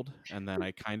hold, and then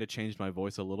I kind of changed my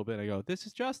voice a little bit. I go, this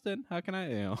is Justin. How can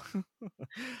I, Oh,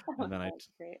 and then that's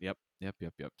great. yep.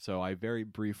 So I very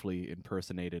briefly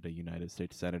impersonated a United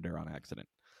States senator on accident.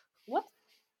 Whoops.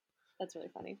 That's really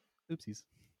funny. Oopsies.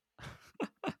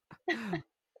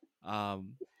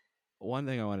 um. One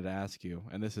thing I wanted to ask you,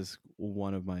 and this is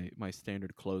one of my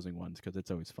standard closing ones because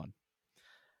it's always fun.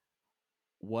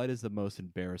 What is the most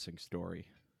embarrassing story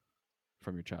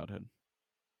from your childhood?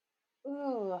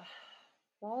 Ooh,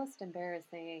 most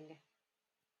embarrassing.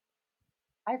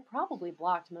 I've probably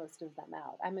blocked most of them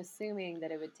out. I'm assuming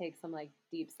that it would take some like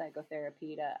deep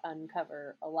psychotherapy to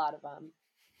uncover a lot of them.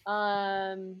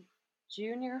 Um,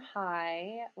 Junior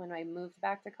high, when I moved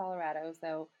back to Colorado,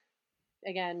 so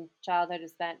again, childhood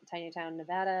is spent in tiny town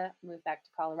Nevada, moved back to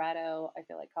Colorado. I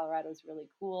feel like Colorado is really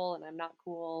cool and I'm not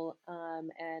cool.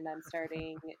 And I'm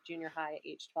starting junior high at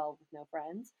age 12 with no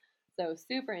friends. So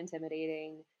super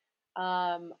intimidating.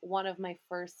 One of my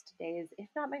first days, if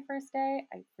not my first day,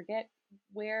 I forget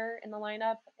where in the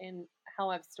lineup and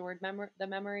how I've stored the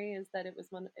memory is that it was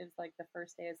like the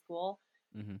first day of school.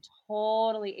 Mm-hmm.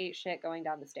 Totally ate shit going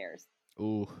down the stairs.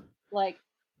 Ooh. Like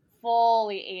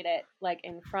fully ate it, like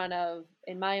in front of,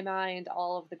 in my mind,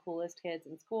 all of the coolest kids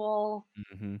in school.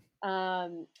 Mm-hmm.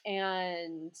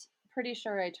 And pretty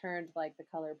sure I turned like the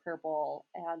color purple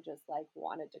and just like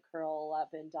wanted to curl up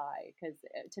and die because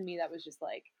to me that was just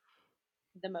like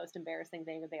the most embarrassing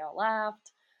thing. They all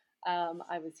laughed.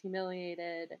 I was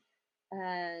humiliated,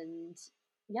 and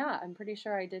yeah, I'm pretty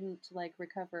sure I didn't like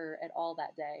recover at all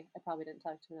that day. I probably didn't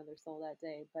talk to another soul that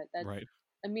day, but that's Right.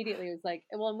 immediately it was like,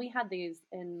 well, and we had these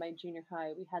in my junior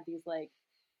high. We had these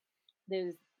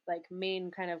like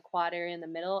main kind of quad area in the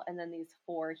middle, and then these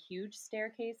four huge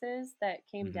staircases that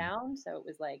came Mm-hmm. down. So it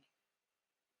was like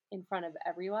in front of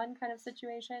everyone kind of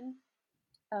situation,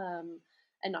 um,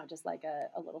 and not just like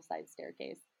a little side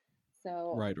staircase.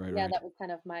 So Right. Right. yeah, Right. that was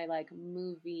kind of my like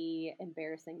movie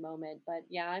embarrassing moment. But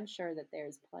yeah, I'm sure that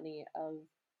there's plenty of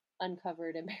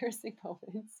uncovered embarrassing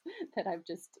moments that I've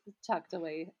just tucked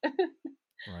away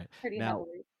Right. pretty Now,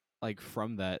 heavily. like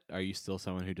from that, are you still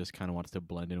someone who just kind of wants to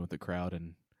blend in with the crowd?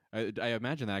 And I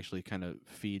imagine that actually kind of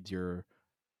feeds your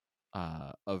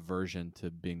aversion to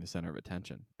being the center of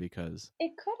attention because.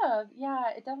 It could have, yeah,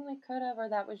 it definitely could have, or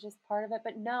that was just part of it.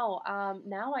 But no,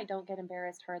 now I don't get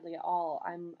embarrassed hardly at all.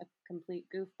 I'm a complete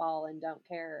goofball and don't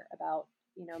care about,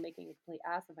 making a complete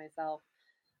ass of myself,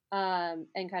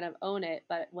 and kind of own it.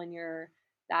 But when you're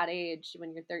that age,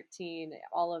 when you're 13,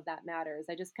 all of that matters.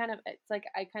 I just kind of, it's like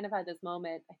I kind of had this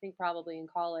moment, I think probably in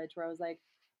college, where I was like,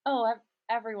 oh,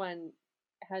 everyone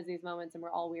has these moments and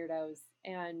we're all weirdos.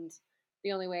 And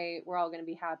the only way we're all going to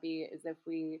be happy is if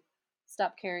we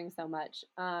stop caring so much.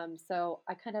 So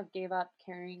I kind of gave up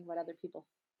caring what other people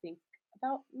think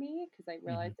about me because I Mhm.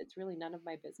 realized it's really none of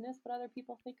my business what other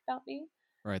people think about me.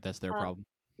 Right, that's their Um, problem.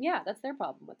 yeah, that's their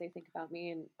problem, what they think about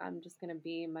me. And I'm just going to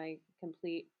be my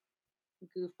complete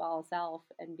goofball self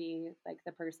and be like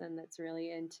the person that's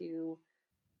really into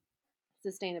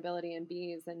sustainability and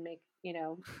bees and make,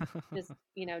 just,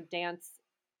 dance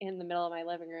in the middle of my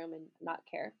living room and not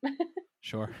care.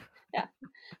 Sure. Yeah.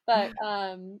 But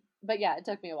yeah, it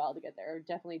took me a while to get there.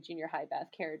 Definitely junior high Beth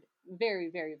cared very,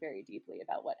 very, very deeply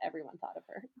about what everyone thought of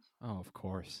her. Oh, of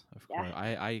course, of Yeah. course.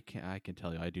 I can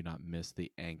tell you, I do not miss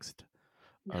the angst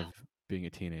No, of being a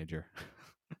teenager.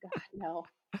 God, no.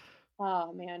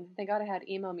 Oh man. Thank God I had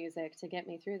emo music to get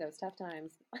me through those tough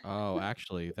times. Oh,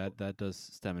 actually, that does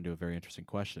stem into a very interesting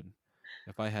question.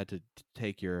 If I had to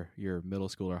take your middle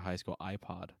school or high school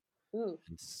iPod Ooh.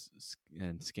 and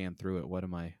and scan through it,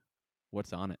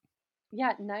 what's on it?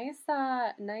 Yeah,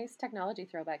 nice technology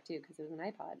throwback too, because it was an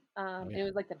iPod. Oh And yeah, it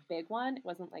was like the big one. It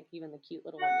wasn't like even the cute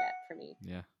little one yet for me.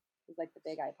 yeah, It was like the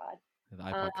big iPod. the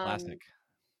iPod Um, Classic.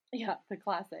 yeah, the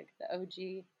classic, the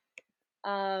OG.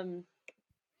 Um,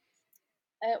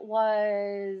 it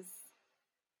was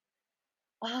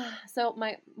so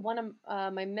my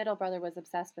middle brother was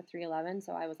obsessed with 311,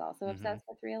 so I was also Mm-hmm. obsessed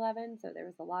with 311. So there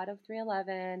was a lot of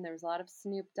 311. There was a lot of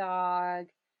Snoop Dogg.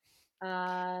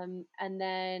 And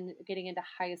then getting into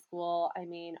high school, I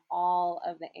mean, all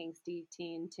of the angsty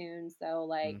teen tunes. So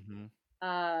like, Mm-hmm.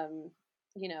 um,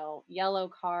 Yellow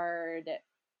Card,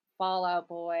 Fallout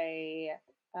Boy,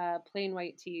 Plain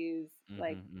White Tees,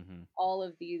 like Mm-hmm. Mm-hmm. all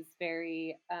of these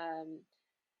very,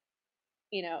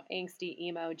 angsty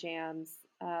emo jams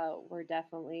were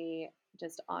definitely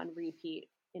just on repeat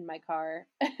in my car.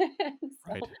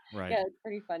 Right, So right. yeah, it's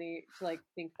pretty funny to like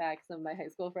think back. Some of my high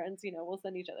school friends, we'll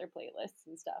send each other playlists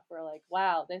and stuff. We're like,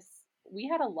 wow, this we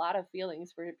had a lot of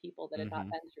feelings for people that had not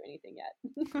Mm-hmm. been through anything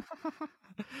yet.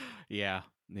 Yeah,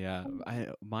 yeah.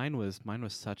 Mine was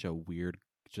such a weird,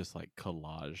 just like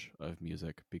collage of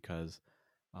music because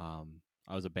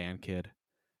I was a band kid,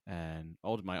 and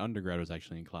all my undergrad was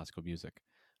actually in classical music.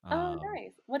 Oh, Um,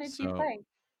 nice. What did you so play?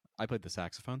 I played the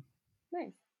saxophone.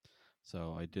 Nice.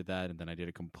 So I did that, and then I did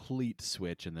a complete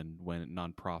switch, and then went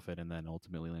nonprofit, and then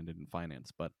ultimately landed in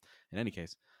finance. But in any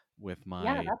case, with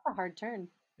Yeah, my that's a hard turn.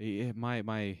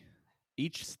 my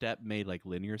each step made like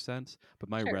linear sense, but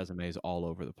my Sure. resume is all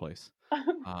over the place.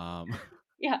 Um,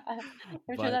 Yeah, I'm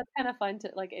sure but that's kind of fun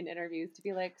to like in interviews to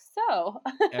be like, so.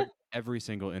 every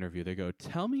single interview, they go,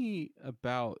 "Tell me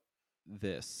about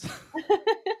this."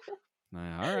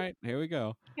 All right, here we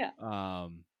go. Yeah.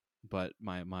 Um, but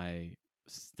my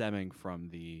stemming from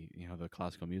the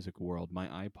classical music world, my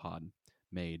iPod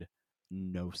made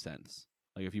no sense.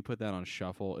 Like if you put that on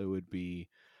shuffle, it would be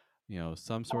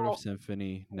some sort of Oh,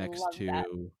 symphony love that.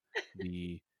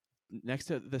 the next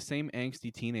to the same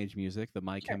angsty teenage music, the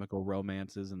My Sure. Chemical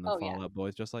Romances and the Oh yeah, Fall Out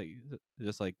Boys, just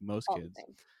like most all the kids.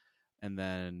 same. And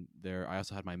then I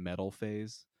also had my metal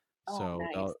phase, Oh, so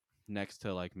nice. next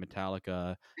to like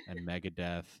Metallica and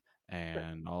Megadeth Sure.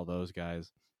 and all those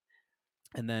guys.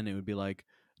 And then it would be like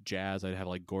jazz. I'd have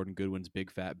like Gordon Goodwin's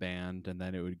Big Fat Band, and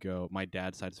then it would go. My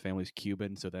dad's side's family's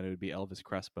Cuban, so then it would be Elvis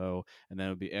Crespo, and then it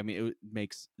would be. I mean,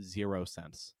 makes zero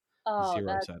sense. Oh, Zero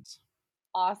that's sense.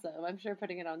 awesome. I'm sure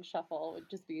putting it on shuffle would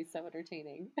just be so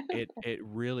entertaining. It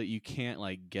really, you can't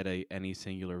like get any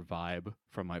singular vibe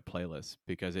from my playlist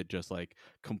because it just like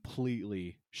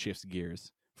completely shifts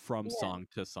gears from Yeah. song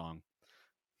to song.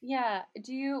 Yeah.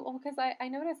 Do you, well, because I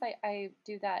notice I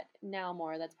do that now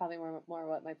more. That's probably more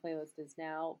what my playlist is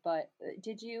now. But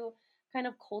did you kind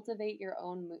of cultivate your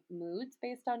own moods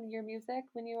based on your music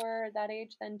when you were that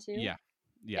age then too? Yeah,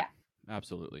 yeah, Yeah.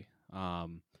 absolutely.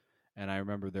 And I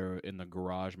remember there in the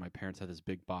garage, my parents had this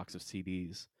big box of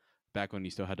CDs back when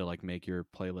you still had to like make your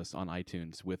playlist on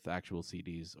iTunes with actual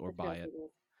CDs or With real buy it. CDs.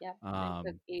 Yeah. And it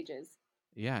took Um, ages.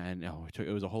 yeah, and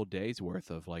it was a whole day's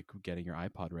worth of like getting your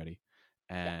iPod ready,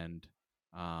 Yeah. and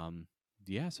um,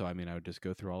 yeah. So I mean, I would just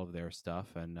go through all of their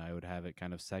stuff, and I would have it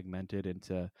kind of segmented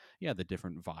into the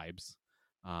different vibes.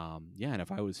 Yeah, and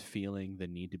if I was feeling the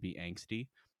need to be angsty,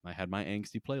 I had my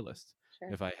angsty playlist. Sure.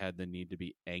 If I had the need to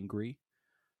be angry,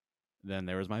 then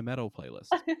there was my metal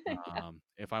playlist. Yeah.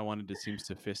 If I wanted to seem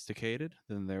sophisticated,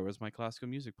 then there was my classical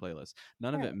music playlist.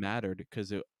 None of Right. it mattered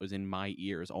because it was in my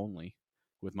ears only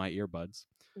with my earbuds.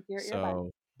 With your earbuds.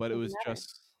 So, but it Doesn't was matter.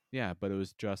 just, yeah, but it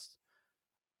was just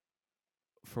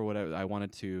for whatever I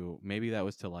wanted to. Maybe that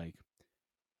was to like,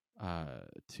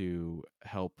 to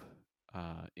help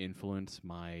influence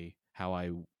my how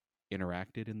I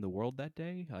interacted in the world that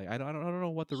day. I don't know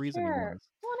what the reasoning Sure. was,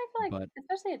 Well, and I feel like, but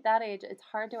especially at that age, it's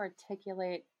hard to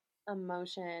articulate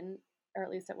emotion, or at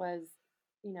least it was,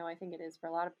 I think it is for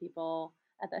a lot of people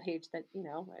at that age that,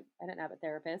 I didn't have a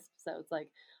therapist. So it's like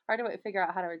hard to figure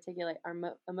out how to articulate our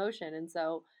emotion. And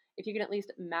so if you can at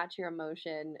least match your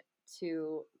emotion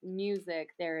to music,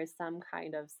 there is some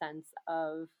kind of sense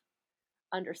of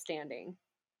understanding.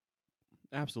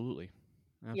 absolutely,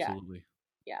 Yeah. absolutely.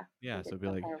 Yeah. I Yeah, think so it's it'd be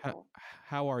so like, powerful.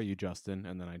 how are you, Justin?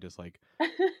 And then I just like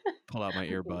pull out my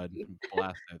I'm earbud angsty. and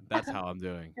blast it. That's how I'm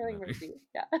doing. Feeling mercy.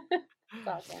 Yeah. It's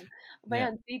awesome. Yeah.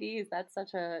 Man, CDs, that's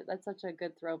such a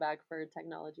good throwback for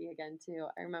technology again too.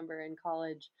 I remember in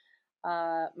college,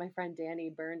 my friend Danny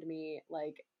burned me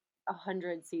like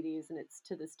 100 CDs, and it's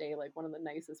to this day like one of the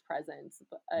nicest presents.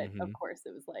 But of Hmm. course,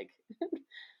 it was like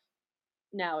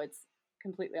now it's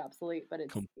completely obsolete. But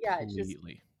yeah, it's just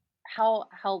Completely. how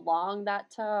long that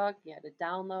took. You had to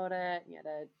download it. You had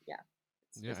to, yeah,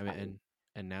 it's Yeah, just I mean, funny.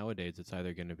 And nowadays, it's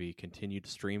either going to be continued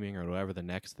streaming or whatever the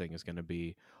next thing is going to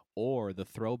be, or the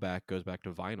throwback goes back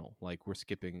to vinyl. Like we're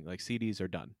skipping, like CDs are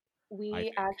done, I We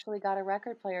think. actually got a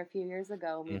record player a few years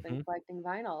ago, and we've been Hmm. collecting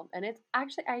vinyl. And it's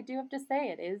actually, I do have to say,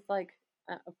 it is like,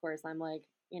 of course, I'm like,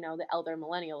 the elder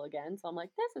millennial again. So I'm like,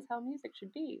 this is how music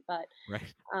should be. But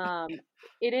Right. um,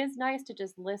 it is nice to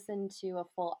just listen to a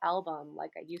full album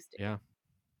like I used to. Yeah.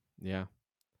 Yeah.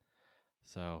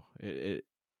 So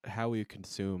how we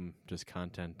consume just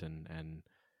content and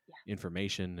Yeah,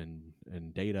 information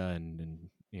and data and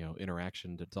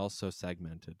interaction, it's also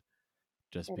segmented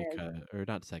just it is. because, or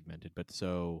not segmented, but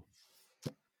so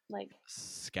Like,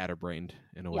 scatterbrained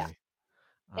in a yeah. way.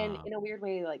 And Um, in a weird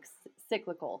way, like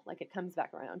cyclical, like it comes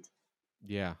back around.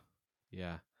 yeah,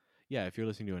 yeah, yeah. If you're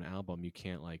listening to an album, you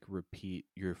can't like repeat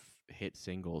your hit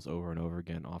singles over and over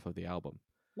again off of the album.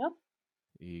 Nope.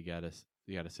 You gotta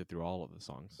sit through all of the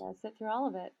songs, Gotta sit through all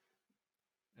of it.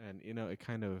 and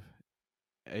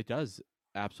it does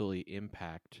absolutely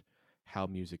impact how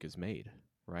music is made,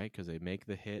 right? Because they make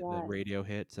the Yes. radio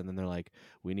hits, and then they're like,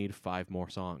 we need 5 more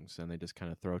songs, and they just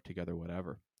kind of throw together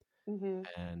whatever, Hmm.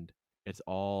 and it's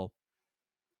all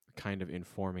kind of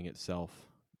informing itself.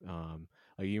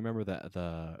 Like you remember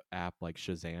the app like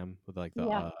Shazam with like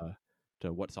Yeah.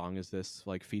 the what song is this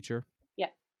like feature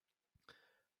Yeah.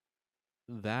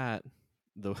 that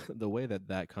the way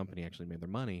that company actually made their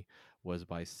money was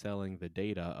by selling the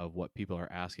data of what people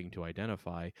are asking to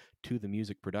identify to the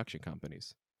music production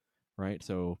companies, right?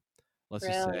 So let's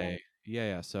just say, Brilliant.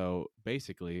 yeah. So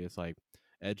basically, it's like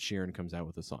Ed Sheeran comes out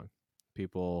with a song.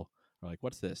 People are like,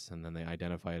 "What's this?" And then they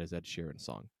identify it as Ed Sheeran's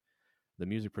song. The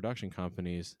music production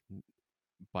companies,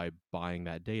 by buying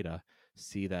that data,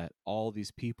 see that all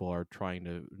these people are trying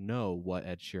to know what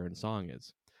Ed Sheeran's song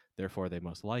is. Therefore, they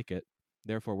must like it.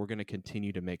 Therefore, we're going to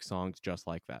continue to make songs just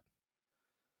like that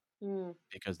Mm.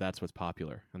 because that's what's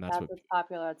popular, and that's That's what what's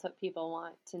popular. That's what people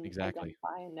want to exactly.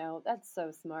 identify and know. That's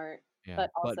so smart, Yeah,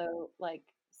 but but also like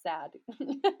sad.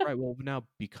 right. Well, now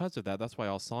because of that, that's why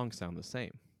all songs sound the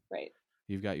same. Right.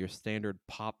 You've got your standard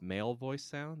pop male voice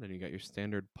sound, and you got your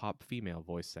standard pop female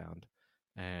voice sound,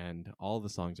 and all the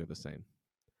songs are the same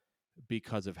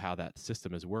because of how that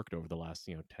system has worked over the last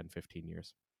 10, 15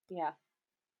 years. Yeah.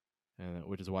 And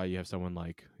which is why you have someone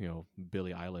like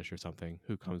Billie Eilish or something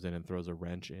who comes in and throws a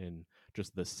wrench in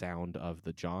just the sound of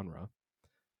the genre.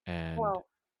 And Well,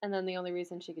 and then the only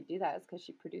reason she could do that is because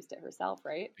she produced it herself,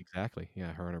 right? exactly,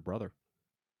 yeah, her and her brother.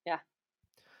 Yeah.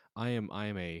 I am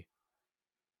a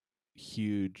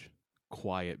huge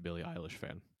quiet Billie Eilish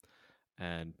fan,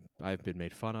 and I've been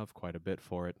made fun of quite a bit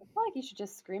for it. I feel like you should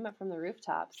just scream it from the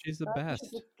rooftops. She's I the feel like you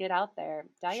should best. just get out there,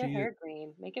 dye your She hair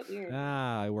green, make it weird.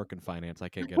 I work in finance. I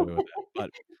can't get away with that. But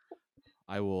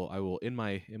I will in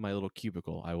my little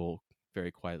cubicle, I will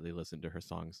very quietly listen to her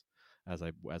songs as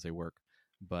I work.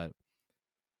 But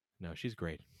no, she's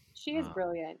great. She is Uh,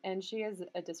 brilliant, and she is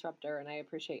a disruptor, and I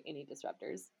appreciate any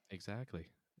disruptors. exactly.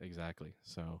 Exactly.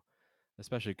 So,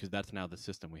 especially because that's now the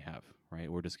system we have, right?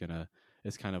 We're just gonna.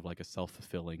 It's kind of like a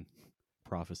self-fulfilling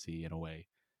prophecy in a way,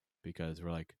 because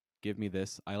we're like, give me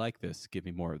this, I like this, give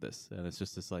me more of this, and it's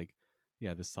just this like,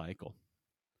 yeah, this cycle.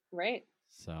 Right.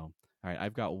 So, all right,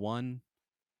 I've got one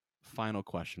final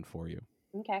question for you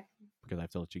Okay. because I have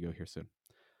to let you go here soon.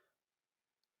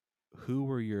 Who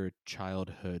were your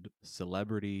childhood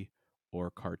celebrity or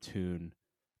cartoon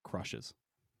crushes?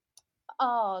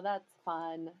 Oh, that's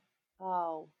fun.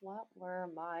 Oh, what were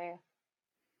my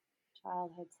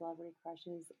childhood celebrity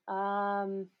crushes?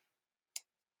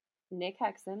 Nick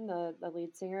Hexon, the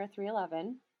lead singer of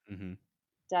 311. Mm-hmm.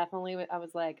 Definitely, I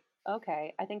was like,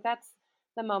 okay. I think that's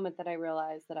the moment that I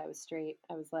realized that I was straight.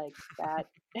 I was like, that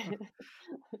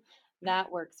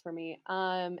that works for me.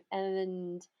 And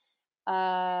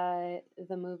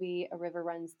the movie A River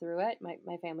Runs Through It.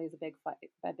 My family is a big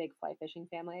fly fishing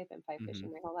family. I've been fly Mm-hmm.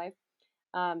 fishing my whole life.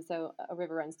 So A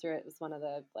River Runs Through It was one of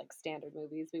the like standard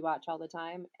movies we watch all the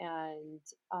time, and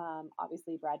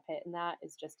obviously Brad Pitt in that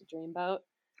is just a dreamboat.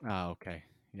 Oh, okay.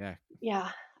 Yeah. Yeah,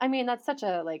 I mean that's such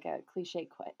a like a cliche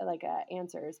like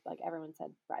answers. Like everyone said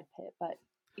Brad Pitt, but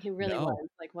he really No, was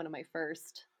like one of my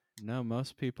first. no,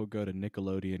 most people go to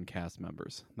Nickelodeon cast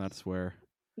members. That's where.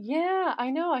 Yeah, I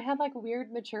know. I had like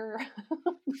weird mature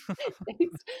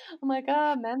taste. I'm like,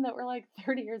 men that were like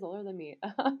 30 years older than me,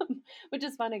 which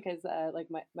is funny because like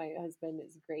my husband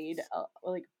is grade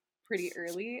like pretty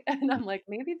early, and I'm like,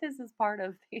 maybe this is part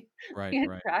of the, Right, the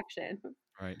right, attraction.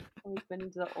 right. Always been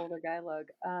into the older guy look.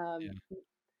 Yeah.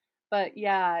 But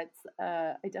yeah, it's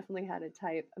I definitely had a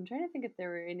type. I'm trying to think if there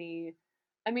were any.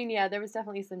 I mean, yeah, there was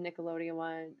definitely some Nickelodeon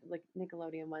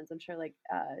ones. I'm sure like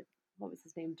what was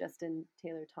his name? Justin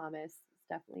Taylor Thomas is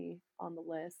definitely on the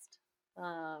list.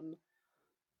 Um,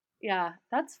 yeah,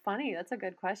 that's funny. That's a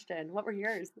good question. What were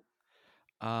yours?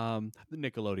 The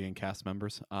Nickelodeon cast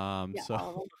members. Yeah, So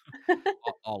all of them.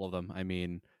 all of them. I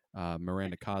mean,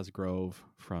 Miranda Cosgrove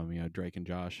from Drake and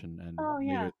Josh, and Oh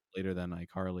yeah, later than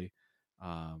iCarly.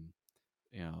 Um,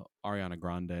 Ariana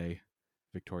Grande,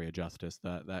 Victoria Justice.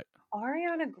 That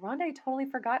Ariana Grande. I totally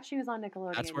forgot she was on that's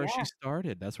Nickelodeon. where she Yeah,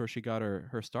 started. That's where she got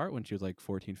her start when she was like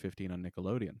 14, 15 on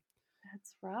Nickelodeon.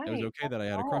 that's It was right. okay That's that I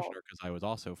had a crush on all. her because I was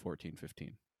also 14,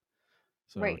 15.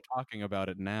 So Right. talking about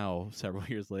it now, several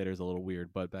years later, is a little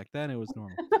weird, but back then it was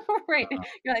normal. Right. Uh,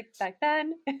 You're like, back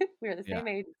then, we were the yeah, same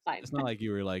age. It's fine. it's not like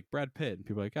you were like Brad Pitt, and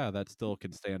people are like, oh, that still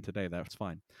can stand today. That's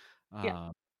fine.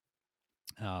 Yeah.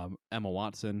 Uh, Emma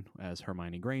Watson as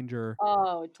Hermione Granger,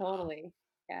 Oh, totally.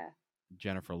 Yeah.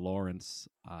 Jennifer Lawrence.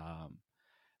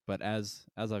 But as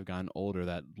I've gotten older,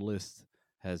 that list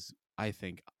has,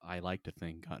 I like to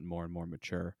think, gotten more and more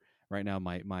mature. Right now,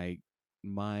 my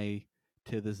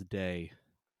to this day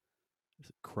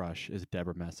crush is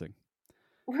Deborah Messing.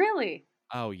 Really?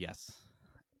 Oh yes.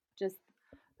 Just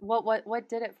what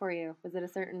did it for you? Was it a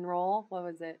certain role? What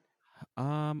was it?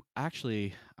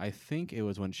 Actually, I think it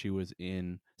was when she was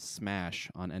in Smash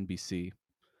on NBC.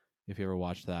 If you ever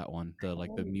watched that one, the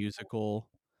Oh, musical,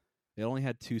 it only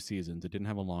had 2 seasons. It didn't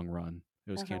have a long run.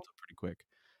 It was uh-huh. canceled pretty quick.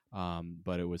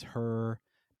 But it was her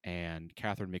and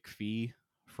Catherine McPhee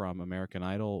from American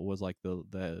Idol was like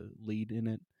the lead in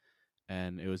it,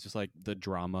 and it was just like the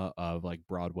drama of like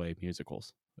Broadway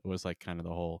musicals. It was like kind of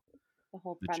The whole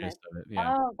the premise. gist of it.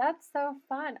 Yeah. Oh, that's so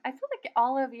fun. I feel like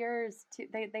all of yours too,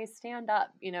 they stand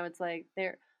up. It's like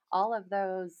they're all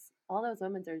those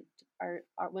women are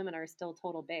women are still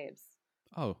total babes.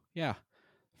 Oh yeah,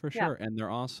 for Yeah. sure. And they're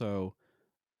also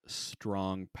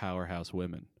strong powerhouse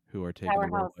women who are taking the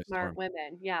world Powerhouse by smart storm.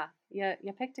 women. Yeah. Yeah,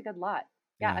 you picked a good lot.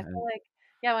 Yeah, Yeah, I feel like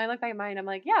yeah, when I look back at mine, I'm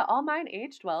like, yeah, all mine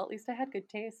aged well. At least I had good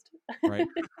taste. right.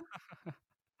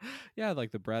 Yeah,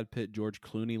 like the Brad Pitt, George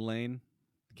Clooney lane.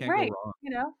 Can't go Right. wrong.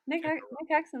 Can't Nick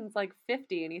Exon's like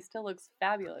 50 and he still looks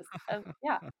fabulous. Yeah,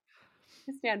 go wrong.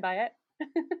 I stand by it.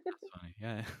 That's funny.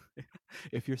 Yeah.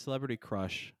 If your celebrity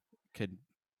crush could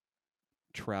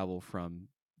travel from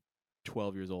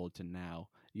 12 years old to now,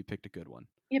 you picked a good one.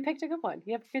 You picked a good one.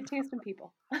 You have good taste in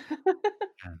people.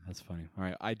 Yeah, that's funny. All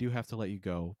right, I do have to let you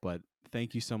go, but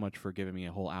thank you so much for giving me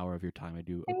a whole hour of your time. I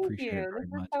do Thank appreciate it you. This very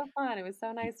was much. so fun. It was so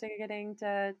Y- nice getting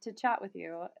to chat with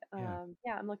you. Yeah.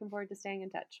 Yeah, I'm looking forward to staying in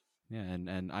touch. Yeah,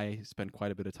 and I spent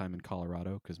quite a bit of time in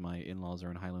Colorado because my in-laws are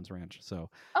in Highlands Ranch. So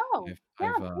Oh, yeah,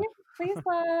 I've please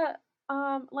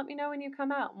let me know when you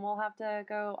come out and we'll have to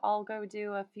go. I'll go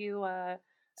do a few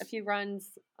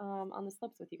runs on the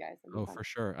slopes with you guys. It'll be oh, fun. for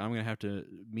sure. I'm gonna have to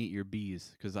meet your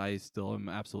bees because I still am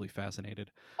absolutely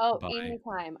fascinated Oh, by.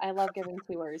 anytime. I love giving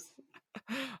tours.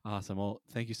 Awesome. Well,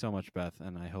 thank you so much, Beth,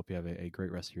 and I hope you have a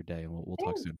great rest of your day. And we'll talk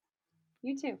Thanks. soon.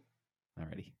 You too.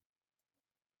 Alrighty.